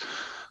jobs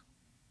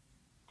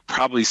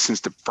probably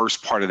since the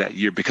first part of that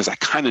year because I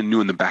kind of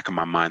knew in the back of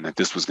my mind that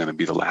this was going to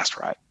be the last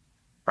ride,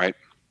 right?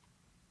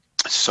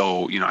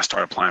 So, I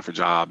started applying for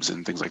jobs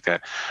and things like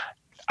that.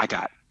 I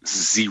got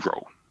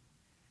 0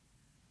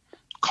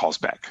 calls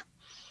back.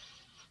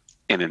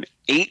 In an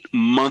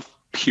 8-month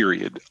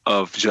period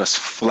of just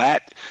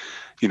flat,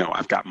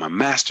 I've got my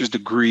master's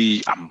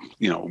degree, I'm,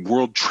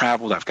 world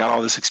traveled, I've got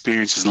all this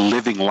experience just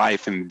living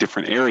life in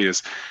different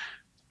areas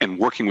and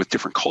working with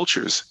different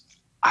cultures.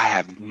 I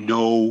have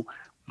no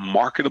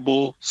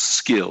marketable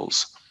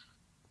skills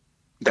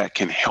that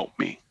can help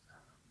me,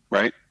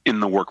 right, in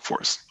the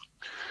workforce.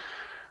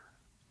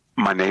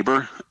 My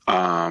neighbor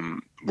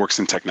works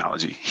in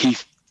technology. He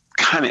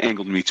kind of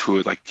angled me to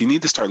it, like, you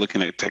need to start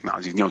looking at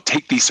technology.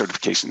 Take these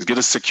certifications, get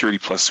a Security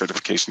Plus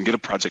certification, get a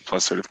Project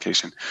Plus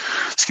certification.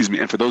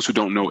 And for those who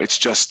don't know, it's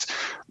just,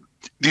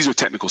 these are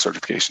technical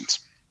certifications.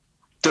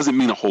 Doesn't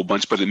mean a whole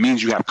bunch, but it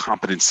means you have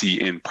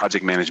competency in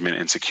project management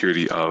and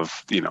security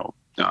of,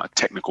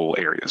 technical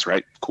areas,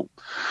 right? Cool.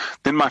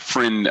 Then my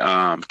friend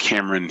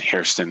Cameron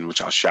Hairston,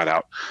 which I'll shout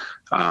out,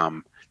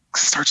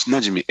 starts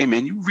nudging me. Hey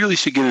man, you really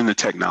should get into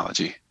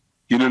technology.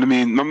 You know what I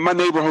mean? My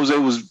neighbor Jose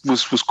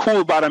was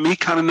cool about it. I mean, he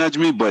kind of nudged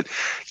me, but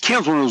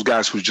Cam's one of those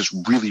guys who's just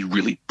really,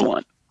 really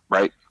blunt,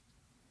 right?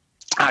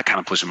 I kind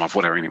of push him off,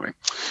 whatever, anyway.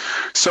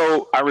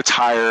 So I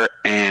retire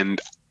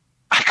and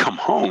I come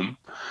home.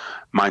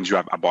 Mind you,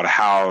 I bought a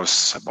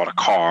house, I bought a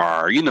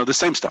car, you know, the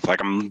same stuff. Like,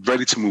 I'm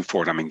ready to move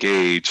forward. I'm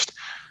engaged.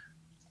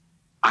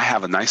 I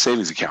have a nice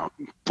savings account,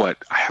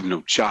 but I have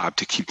no job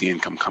to keep the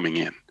income coming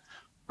in,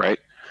 right?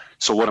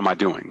 So what am I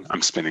doing?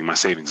 I'm spending my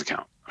savings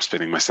account.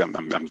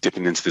 I'm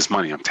dipping into this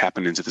money. I'm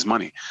tapping into this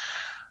money.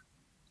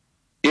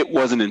 It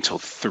wasn't until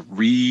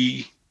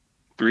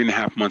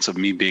 3.5 months of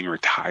me being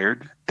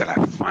retired that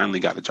I finally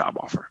got a job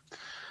offer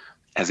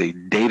as a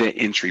data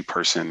entry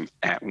person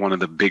at one of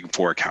the big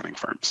 4 accounting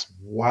firms.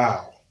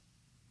 Wow.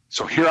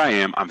 So here I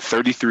am. I'm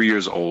 33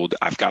 years old.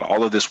 I've got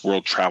all of this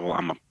world travel.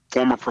 I'm a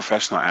former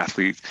professional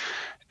athlete,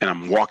 and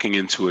I'm walking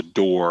into a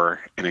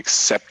door and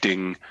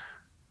accepting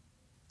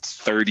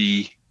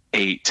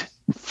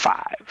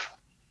 38.5.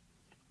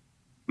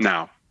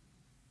 Now,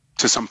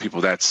 to some people,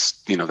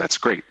 that's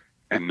great,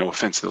 and no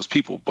offense to those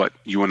people, but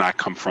you and I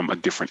come from a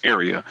different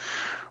area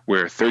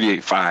where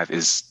 38.5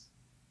 is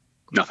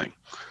nothing,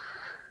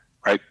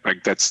 right?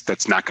 Like,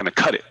 that's not going to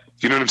cut it.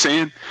 You know what I'm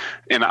saying?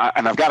 And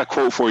I've got a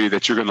quote for you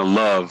that you're going to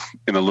love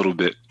in a little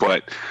bit,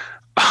 but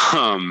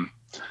 38.5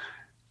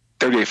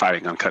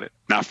 ain't going to cut it.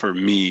 Not for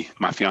me,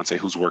 my fiance,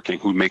 who's working,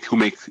 who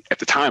at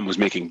the time was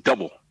making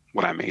double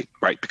what I made,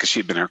 right? Because she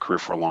had been in her career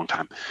for a long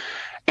time.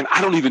 And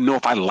I don't even know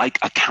if I like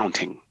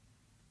accounting,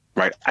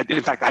 right?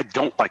 In fact, I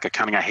don't like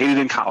accounting. I hated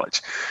it in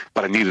college,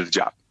 but I needed a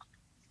job.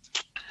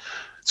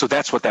 So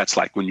that's what that's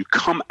like. When you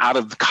come out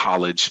of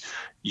college,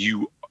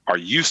 you are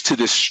used to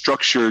this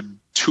structured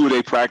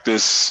 2-a-day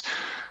practice,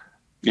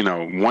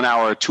 1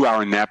 hour, 2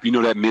 hour nap. You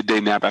know, that midday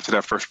nap after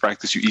that first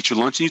practice, you eat your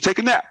lunch and you take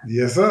a nap.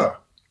 Yes, sir.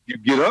 You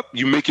get up,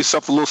 you make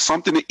yourself a little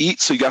something to eat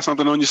so you got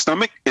something on your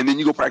stomach, and then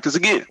you go practice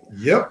again.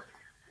 Yep.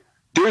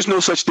 There's no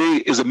such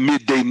thing as a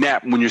midday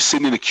nap when you're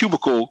sitting in a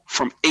cubicle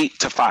from 8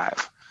 to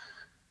 5.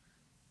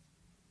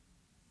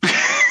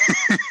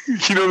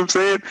 You know what I'm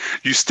saying?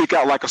 You stick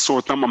out like a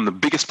sore thumb. I'm the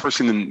biggest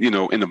person in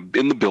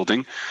the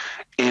building,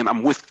 and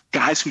I'm with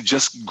guys who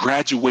just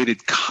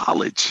graduated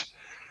college.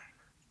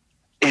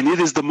 And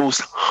it is the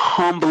most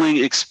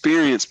humbling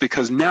experience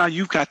because now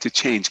you've got to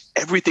change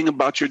everything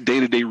about your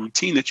day-to-day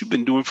routine that you've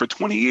been doing for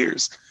 20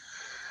 years.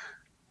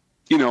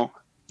 You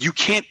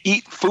can't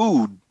eat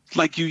food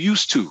like you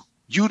used to.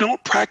 You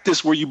don't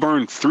practice where you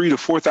burn 3,000 to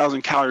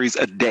 4,000 calories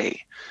a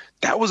day.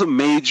 That was a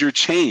major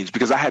change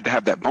because I had to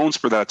have that bone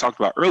spur that I talked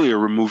about earlier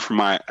removed from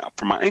my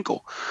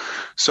ankle.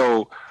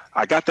 So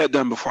I got that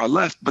done before I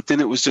left, but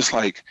then it was just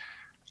like,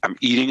 I'm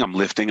eating, I'm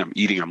lifting,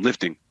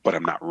 but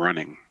I'm not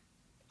running.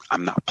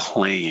 I'm not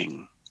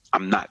playing.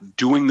 I'm not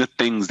doing the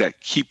things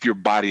that keep your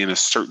body in a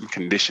certain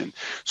condition.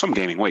 So I'm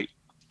gaining weight.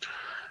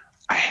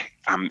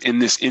 I'm in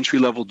this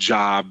entry-level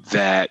job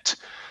that,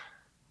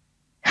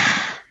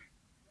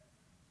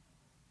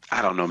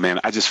 I don't know, man.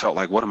 I just felt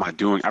like, what am I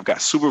doing? I've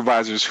got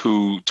supervisors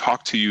who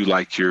talk to you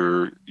like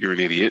you're an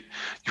idiot.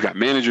 You've got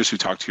managers who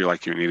talk to you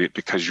like you're an idiot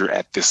because you're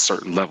at this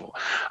certain level.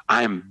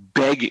 I am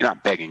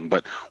not begging,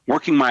 but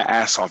working my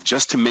ass off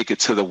just to make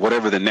it to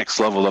whatever the next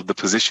level of the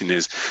position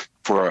is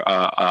for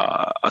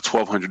a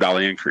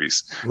 $1,200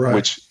 increase, right.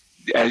 Which,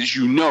 as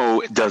you know,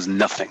 it does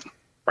nothing,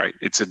 right?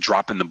 It's a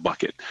drop in the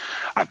bucket.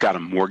 I've got a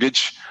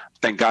mortgage.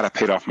 Thank God I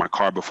paid off my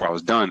car before I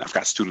was done. I've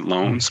got student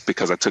loans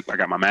because I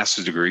got my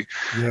master's degree.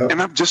 Yep.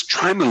 And I'm just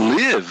trying to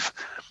live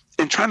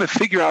and trying to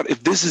figure out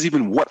if this is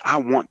even what I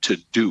want to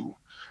do.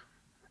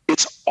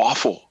 It's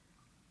awful.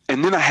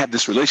 And then I had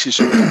this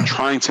relationship that I'm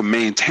trying to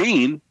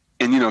maintain.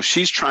 And,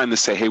 she's trying to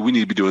say, hey, we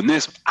need to be doing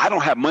this. I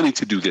don't have money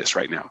to do this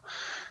right now.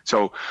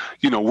 So,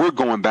 we're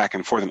going back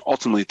and forth and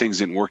ultimately things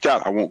didn't work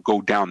out. I won't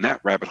go down that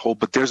rabbit hole,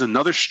 but there's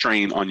another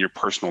strain on your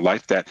personal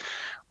life that,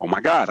 oh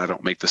my God, I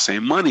don't make the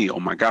same money. Oh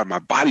my God, my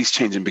body's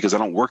changing because I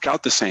don't work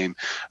out the same.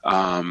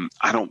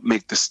 I don't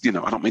make the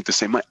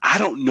same money. I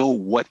don't know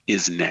what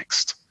is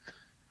next.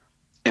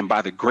 And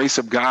by the grace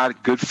of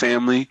God, good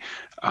family,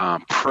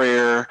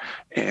 prayer,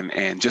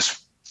 and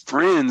just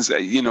friends,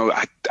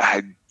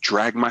 I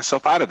dragged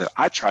myself out of it.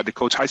 I tried to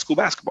coach high school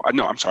basketball.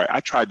 I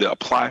tried to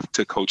apply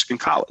to coach in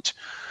college.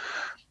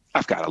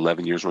 I've got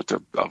 11 years worth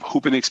of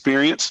hooping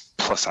experience,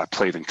 plus I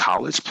played in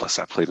college, plus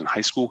I played in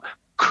high school.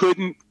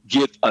 Couldn't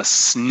get a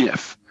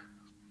sniff.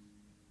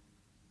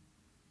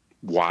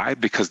 Why?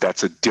 Because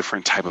that's a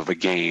different type of a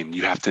game.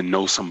 You have to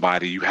know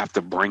somebody. You have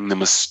to bring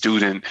them a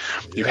student.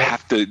 You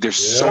have to.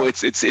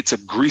 It's a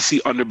greasy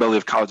underbelly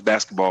of college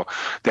basketball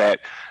that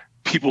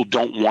people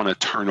don't want to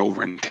turn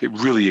over and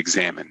really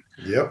examine.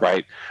 Yep.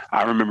 Right.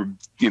 I remember,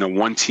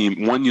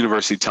 one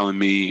university telling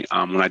me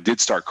when I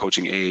did start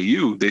coaching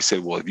AAU, they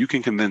said, well, if you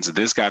can convince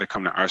this guy to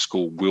come to our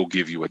school, we'll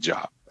give you a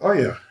job. Oh,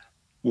 yeah.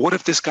 What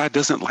if this guy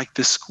doesn't like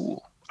this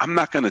school? I'm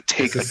not going to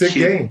take a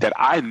kid that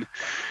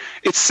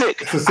it's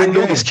sick. I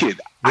know this kid.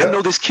 Yep. I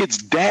know this kid's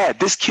dad.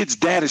 This kid's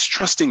dad is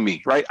trusting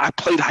me, right? I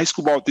played high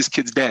school ball with this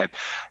kid's dad.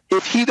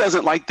 If he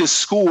doesn't like this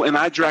school and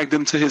I drag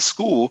them to his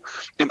school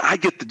and I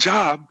get the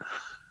job,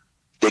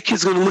 that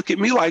kid's going to look at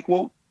me like,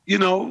 well, you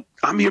know,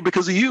 I'm here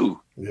because of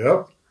you.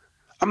 Yep.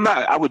 I'm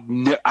not, I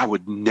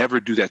would never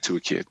do that to a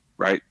kid,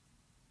 right?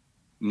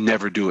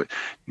 Never do it.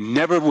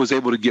 Never was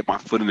able to get my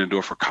foot in the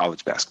door for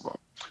college basketball.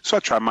 So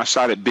I tried my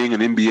shot at being an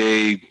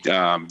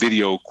NBA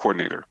video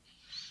coordinator.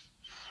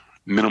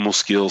 Minimal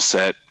skill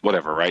set,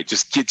 whatever, right?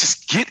 Just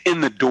get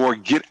in the door,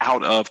 get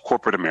out of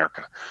corporate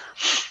America.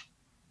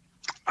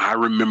 I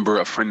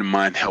remember a friend of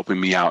mine helping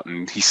me out,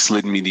 and he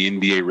slid me the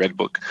NBA Red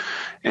Book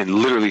and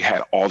literally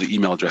had all the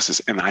email addresses.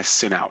 And I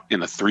sent out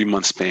in a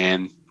 3-month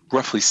span,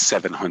 roughly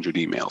 700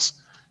 emails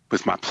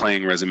with my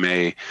playing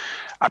resume.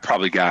 I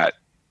probably got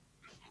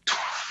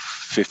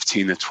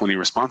 15 to 20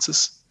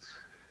 responses.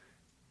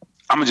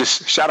 I'm going to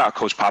just shout out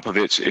Coach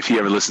Popovich. If he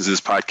ever listens to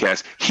this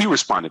podcast, he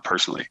responded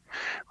personally,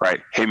 right?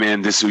 Hey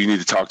man, this is who you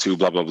need to talk to,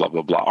 blah, blah, blah,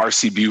 blah, blah.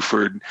 RC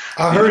Buford.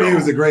 I heard he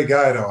was a great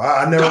guy though.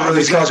 I never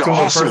really talked to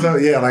him in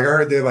person. Yeah, like I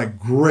heard they're like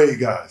great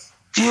guys.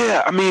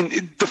 Yeah, I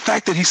mean, the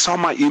fact that he saw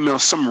my email,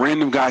 some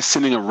random guy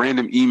sending a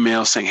random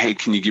email saying, hey,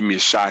 can you give me a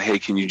shot? Hey,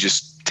 can you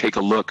just take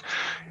a look?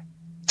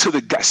 To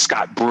the guy,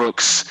 Scott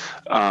Brooks,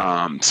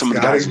 some of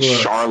the guys in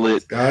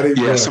Charlotte.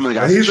 Some of the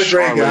guys He's a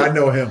great guy. I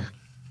know him.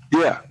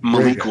 Yeah,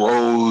 Malik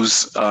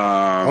Rose.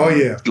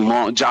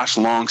 Josh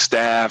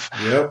Longstaff.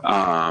 Yep.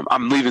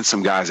 I'm leaving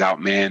some guys out,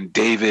 man.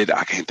 David,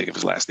 I can't think of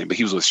his last name, but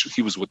he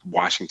was with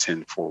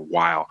Washington for a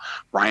while.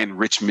 Ryan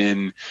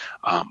Richmond,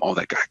 all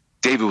that guy.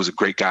 David was a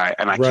great guy,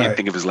 and I can't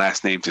think of his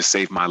last name to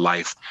save my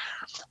life.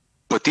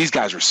 But these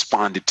guys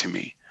responded to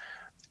me,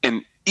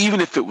 and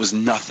even if it was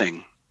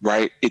nothing,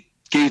 right, it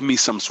gave me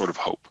some sort of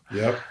hope.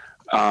 Yep.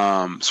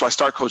 So I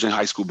started coaching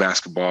high school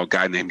basketball. A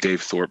guy named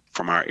Dave Thorpe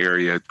from our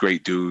area,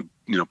 great dude.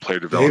 You know, player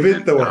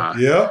development. David Thorpe,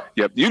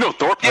 Yep. You know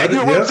Thorpe. Yeah, you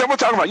know what we're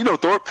talking about. You know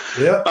Thorpe.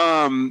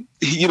 Yeah.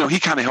 He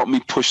kind of helped me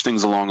push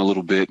things along a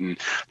little bit, and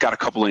got a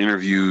couple of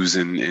interviews,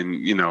 and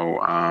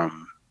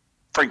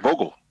Frank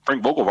Vogel.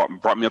 Frank Vogel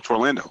brought me up to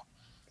Orlando.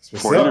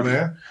 What's up,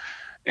 man?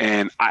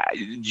 And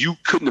you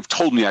couldn't have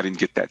told me I didn't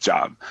get that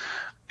job.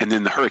 And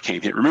then the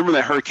hurricane hit. Remember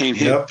that hurricane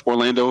hit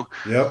Orlando?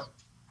 Yep.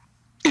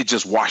 It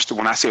just washed.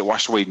 When I say it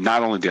washed away,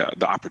 not only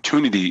the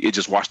opportunity, it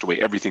just washed away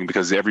everything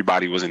because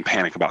everybody was in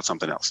panic about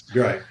something else.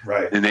 Right.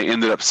 And they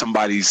ended up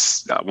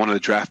somebody's one of the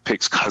draft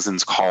picks'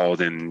 cousins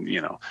called, and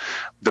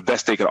the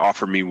best they could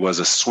offer me was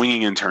a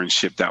swinging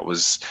internship that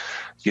was,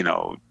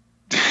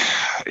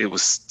 it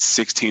was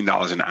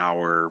 $16 an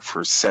hour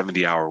for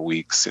 70-hour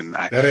weeks, and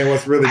that ain't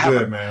what's really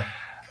good, man.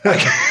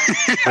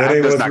 That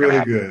ain't what's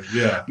really good.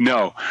 Yeah.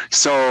 No.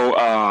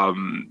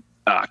 So.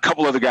 A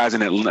couple other guys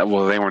in Atlanta.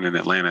 Well, they weren't in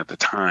Atlanta at the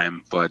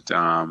time, but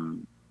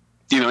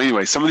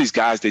anyway, some of these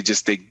guys they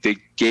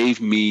gave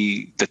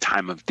me the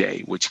time of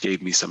day, which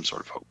gave me some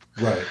sort of hope.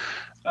 Right.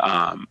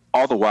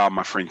 All the while,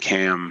 my friend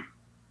Cam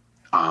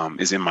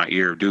is in my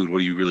ear, dude. What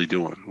are you really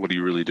doing? What are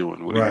you really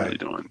doing? What are you really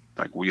doing?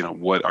 Like,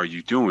 what are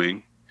you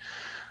doing?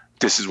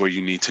 This is where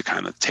you need to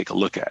kind of take a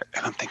look at.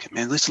 And I'm thinking,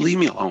 man, let's leave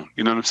me alone.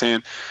 You know what I'm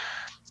saying?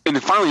 And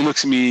then finally, he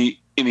looks at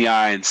me in the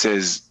eye and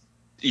says,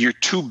 "You're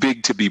too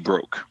big to be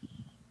broke."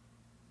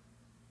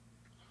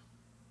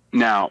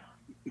 Now,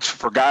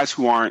 for guys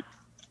who aren't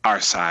our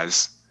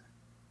size,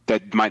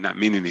 that might not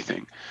mean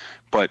anything.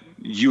 But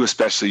you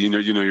especially,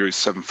 you're a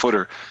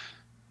 7-footer.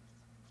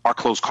 Our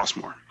clothes cost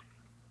more.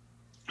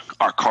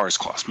 Our cars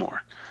cost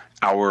more.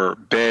 Our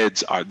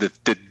beds are the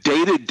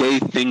day-to-day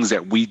things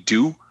that we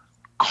do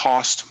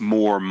cost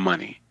more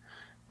money,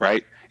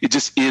 right? It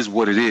just is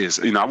what it is.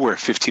 I wear a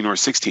 15 or a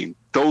 16.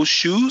 Those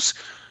shoes,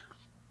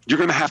 you're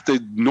going to have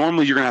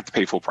to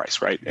pay full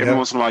price, right? Every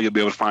once in a while, you'll be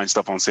able to find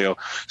stuff on sale.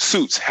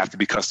 Suits have to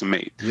be custom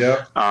made.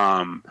 Yeah.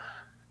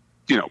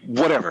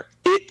 Whatever.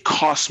 It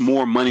costs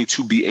more money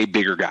to be a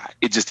bigger guy.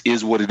 It just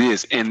is what it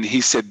is. And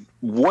he said,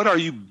 what are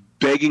you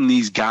begging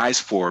these guys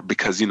for?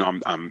 Because,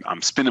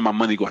 I'm spending my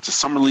money to go out to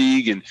summer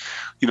league, and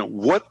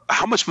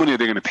how much money are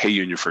they going to pay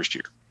you in your first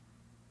year?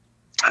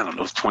 I don't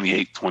know,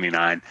 28,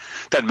 29.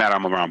 Doesn't matter.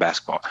 I'm around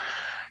basketball.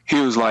 He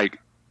was like,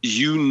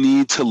 you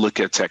need to look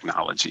at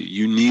technology.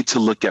 You need to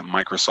look at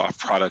Microsoft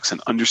products and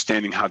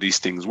understanding how these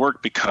things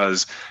work,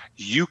 because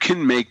you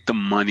can make the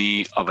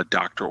money of a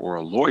doctor or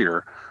a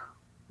lawyer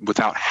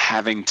without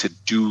having to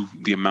do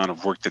the amount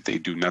of work that they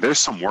do. Now, there's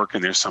some work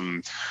and there's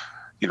some,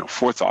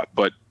 forethought,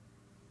 but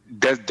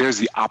there's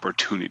the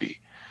opportunity.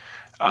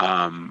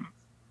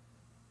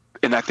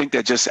 And I think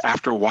that just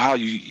after a while,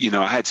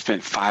 I had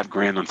spent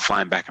 $5,000 on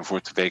flying back and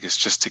forth to Vegas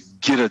just to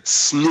get a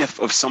sniff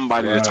of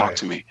somebody to talk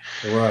to me.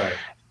 Right.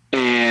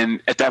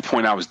 And at that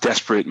point, I was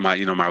desperate. My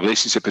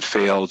relationship had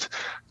failed.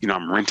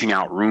 I'm renting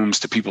out rooms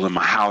to people in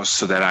my house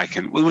so that I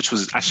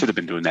should have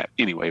been doing that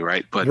anyway,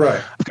 right? But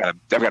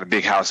I've got a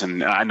big house,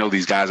 and I know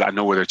these guys. I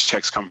know where their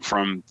checks come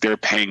from. They're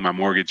paying my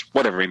mortgage,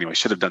 whatever. Anyway,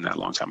 should have done that a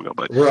long time ago.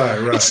 But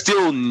it's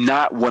still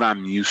not what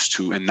I'm used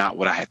to, and not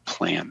what I had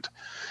planned.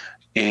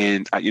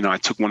 And I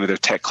took one of their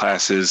tech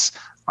classes.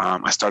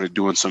 I started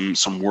doing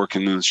some work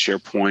in the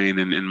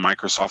SharePoint and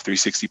Microsoft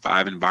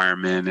 365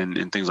 environment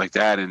and things like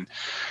that.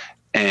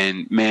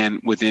 And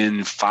man,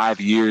 within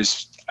 5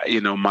 years,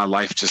 my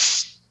life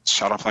just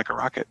shot off like a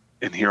rocket.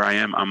 and here I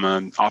am. I'm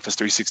an Office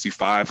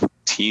 365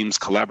 Teams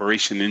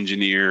collaboration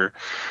engineer,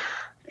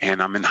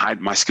 and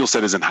my skill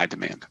set is in high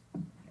demand.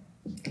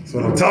 That's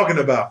what I'm talking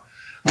about.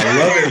 I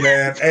love it,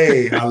 man.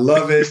 Hey, I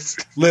love it.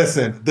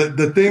 Listen,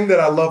 the thing that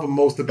I love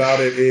most about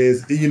it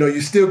is,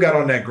 you still got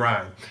on that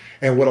grind.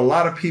 And what a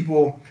lot of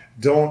people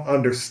don't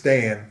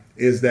understand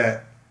is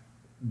that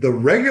the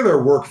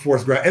regular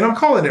workforce grind, and I'm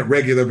calling it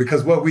regular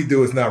because what we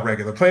do is not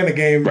regular. Playing a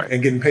game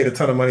and getting paid a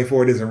ton of money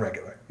for it isn't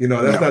regular.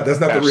 That's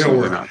not the real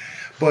world. Not.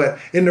 But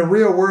in the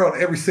real world,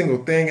 every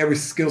single thing, every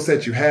skill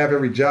set you have,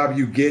 every job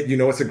you get,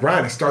 it's a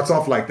grind. It starts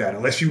off like that.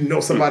 Unless you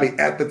know somebody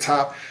at the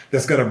top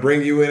that's going to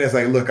bring you in. It's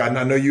like, look, I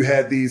know you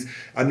had these.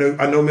 I know,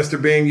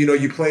 Mr. Bing,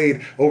 you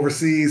played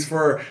overseas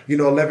for,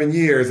 11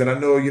 years. And I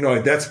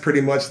know, that's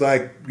pretty much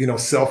like,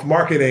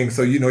 self-marketing.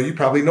 So, you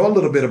probably know a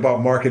little bit about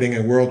marketing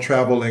and world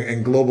travel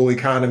and global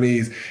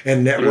economies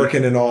and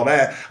networking and all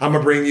that. I'm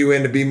going to bring you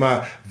in to be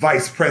my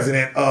vice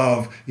president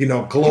of,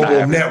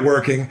 global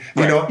networking,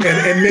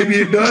 and maybe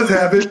it does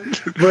have it,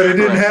 but it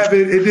didn't have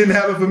it. It didn't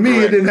have it for me.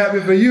 It didn't have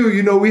it for you.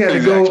 We had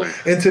to go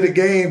into the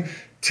game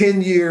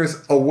 10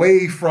 years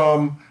away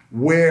from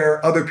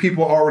where other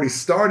people already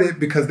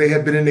started because they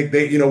had been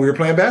we were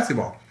playing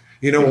basketball.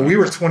 When we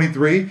were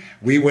 23,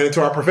 we went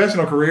into our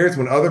professional careers.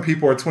 When other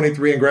people are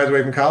 23 and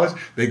graduate from college,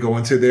 they go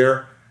into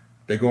their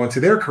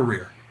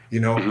career.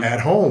 At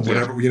home,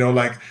 whatever,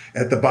 like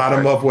at the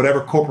bottom of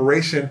whatever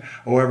corporation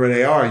or wherever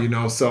they are,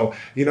 So,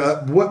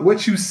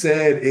 what you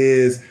said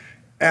is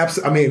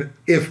absolutely, I mean,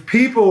 if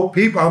people,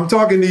 I'm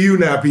talking to you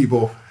now,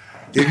 people.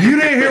 If you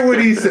didn't hear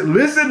what he said,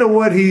 listen to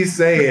what he's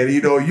saying.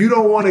 You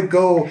don't want to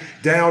go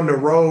down the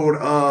road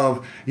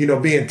of,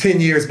 being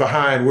 10 years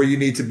behind where you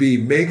need to be.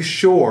 Make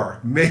sure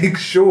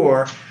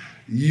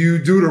you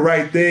do the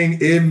right thing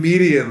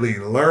immediately.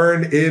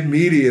 Learn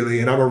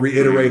immediately. And I'm going to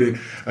reiterate it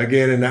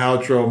again in the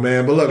outro,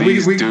 man. But look,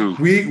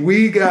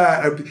 we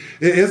got,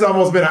 it's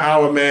almost been an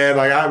hour, man.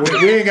 Like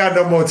we ain't got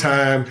no more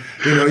time.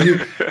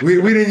 We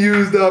didn't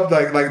use up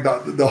like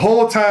the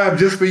whole time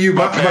just for you.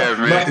 No,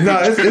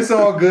 it's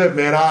all good,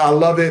 man. I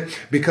love it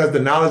because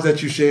the knowledge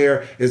that you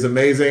share is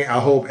amazing.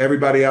 I hope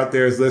everybody out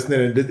there is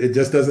listening, and it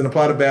just doesn't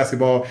apply to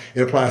basketball.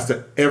 It applies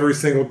to every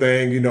single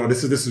thing.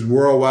 This is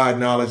worldwide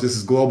knowledge. This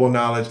is global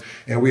knowledge.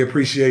 And we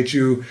appreciate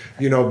you,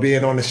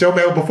 being on the show,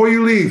 man. Before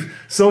you leave,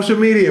 social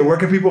media, where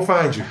can people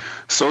find you?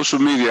 Social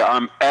media,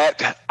 I'm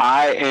at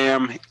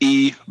IamEBing.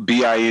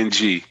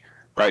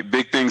 Right,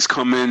 big things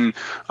coming.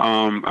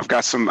 I've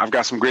got some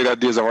great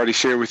ideas I already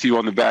shared with you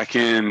on the back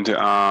end,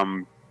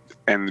 and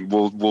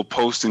we'll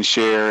post and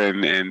share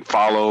and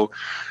follow,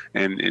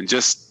 and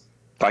just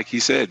like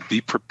he said,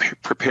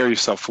 prepare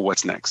yourself for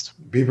what's next.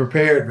 Be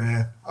prepared,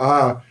 man.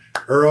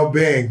 Earl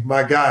Bing,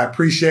 my guy,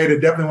 appreciate it.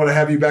 Definitely want to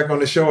have you back on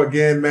the show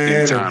again, man.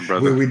 Anytime,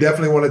 brother. We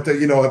definitely want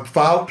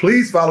to,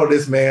 please follow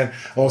this man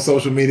on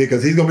social media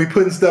because he's going to be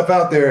putting stuff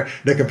out there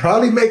that can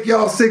probably make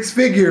y'all six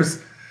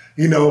figures,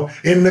 in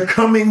the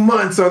coming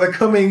months or the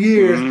coming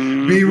years.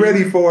 Be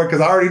ready for it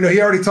because I already know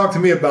he already talked to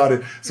me about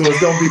it, so it's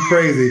going to be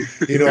crazy.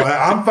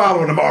 I'm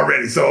following him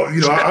already, so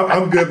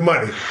I'm good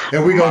money,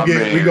 and we gonna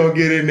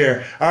get in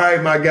there. All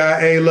right, my guy.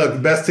 Hey,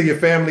 look, best to your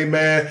family,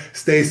 man.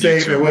 Stay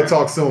safe, and we'll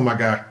talk soon, my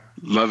guy.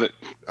 Love it.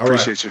 All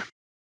Appreciate right. you.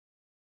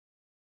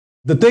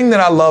 The thing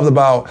that I loved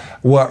about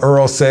what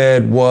Earl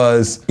said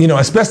was,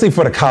 especially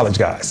for the college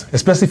guys,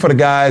 especially for the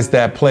guys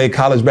that play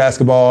college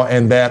basketball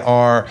and that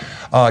are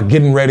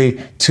getting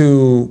ready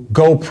to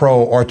go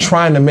pro or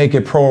trying to make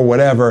it pro or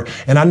whatever.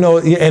 And I know,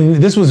 and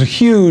this was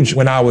huge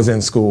when I was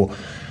in school.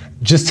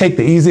 Just take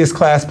the easiest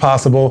class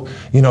possible,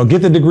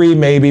 get the degree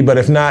maybe, but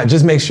if not,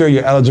 just make sure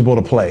you're eligible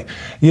to play.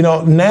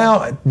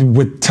 Now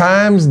with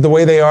times the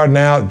way they are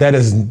now,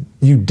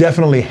 you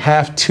definitely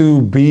have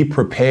to be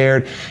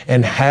prepared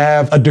and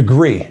have a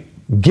degree.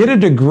 Get a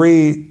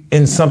degree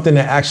in something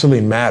that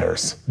actually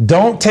matters.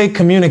 Don't take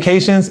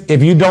communications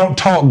if you don't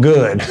talk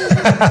good.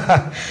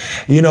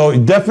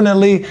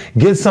 Definitely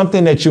get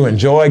something that you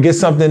enjoy. Get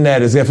something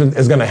that is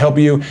going to help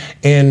you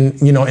in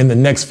the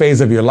next phase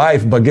of your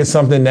life, but get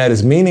something that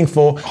is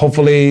meaningful.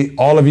 Hopefully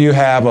all of you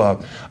have a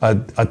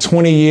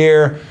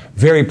 20-year,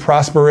 very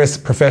prosperous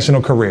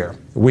professional career.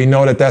 We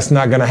know that that's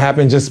not going to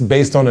happen just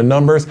based on the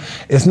numbers.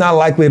 It's not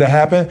likely to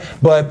happen,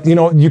 but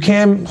you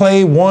can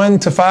play 1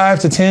 to 5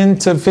 to 10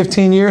 to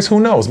 15 years. Who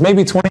knows?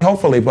 Maybe 20,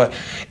 hopefully. But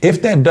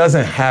if that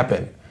doesn't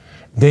happen,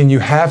 then you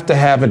have to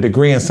have a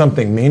degree in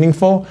something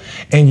meaningful,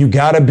 and you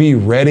got to be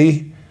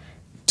ready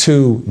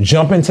to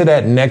jump into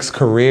that next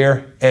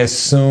career as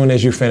soon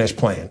as you finish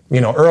playing.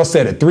 Earl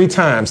said it 3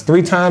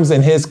 times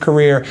in his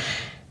career.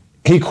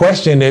 He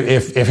questioned it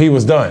if he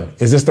was done.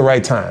 Is this the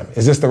right time?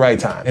 Is this the right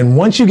time? And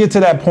once you get to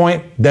that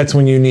point, that's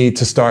when you need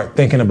to start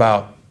thinking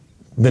about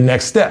the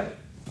next step.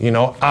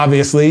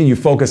 Obviously you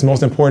focus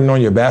most important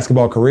on your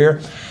basketball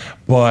career,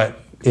 but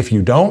if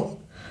you don't,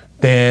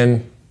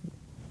 then,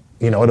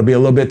 it'll be a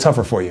little bit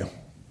tougher for you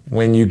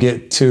when you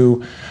get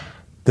to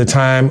the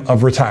time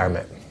of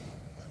retirement,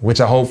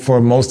 which I hope for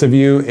most of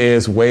you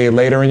is way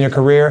later in your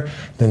career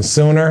than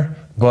sooner.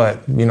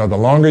 But, the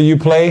longer you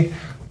play,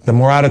 the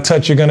more out of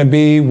touch you're going to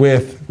be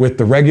with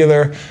the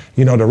regular,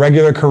 the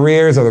regular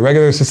careers or the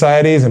regular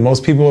societies. And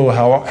most people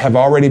have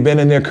already been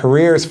in their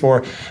careers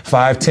for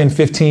 5, 10,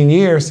 15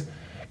 years,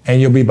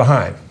 and you'll be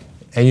behind.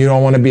 And you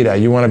don't want to be that.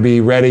 You want to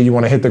be ready. You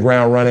want to hit the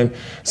ground running.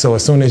 So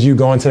as soon as you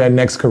go into that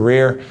next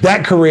career,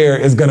 that career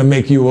is going to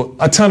make you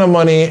a ton of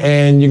money,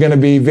 and you're going to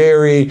be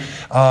very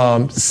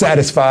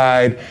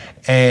satisfied,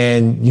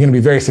 and you're going to be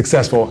very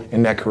successful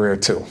in that career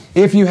too.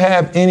 If you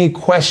have any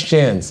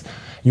questions,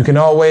 you can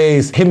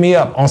always hit me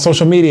up on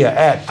social media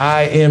at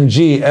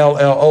IMGLLO_US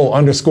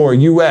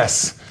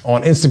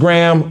on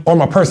Instagram, or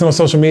my personal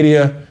social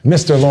media,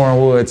 Mr. Loren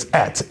Woods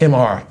at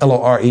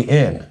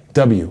MrLorenWoods.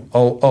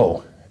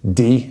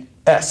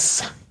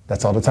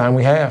 That's all the time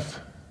we have.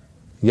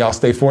 Y'all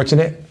stay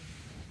fortunate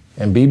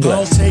and be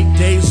blessed. I don't take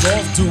days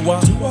off, do I?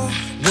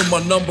 When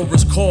my number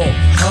is called,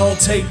 I don't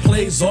take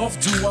plays off,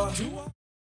 do I?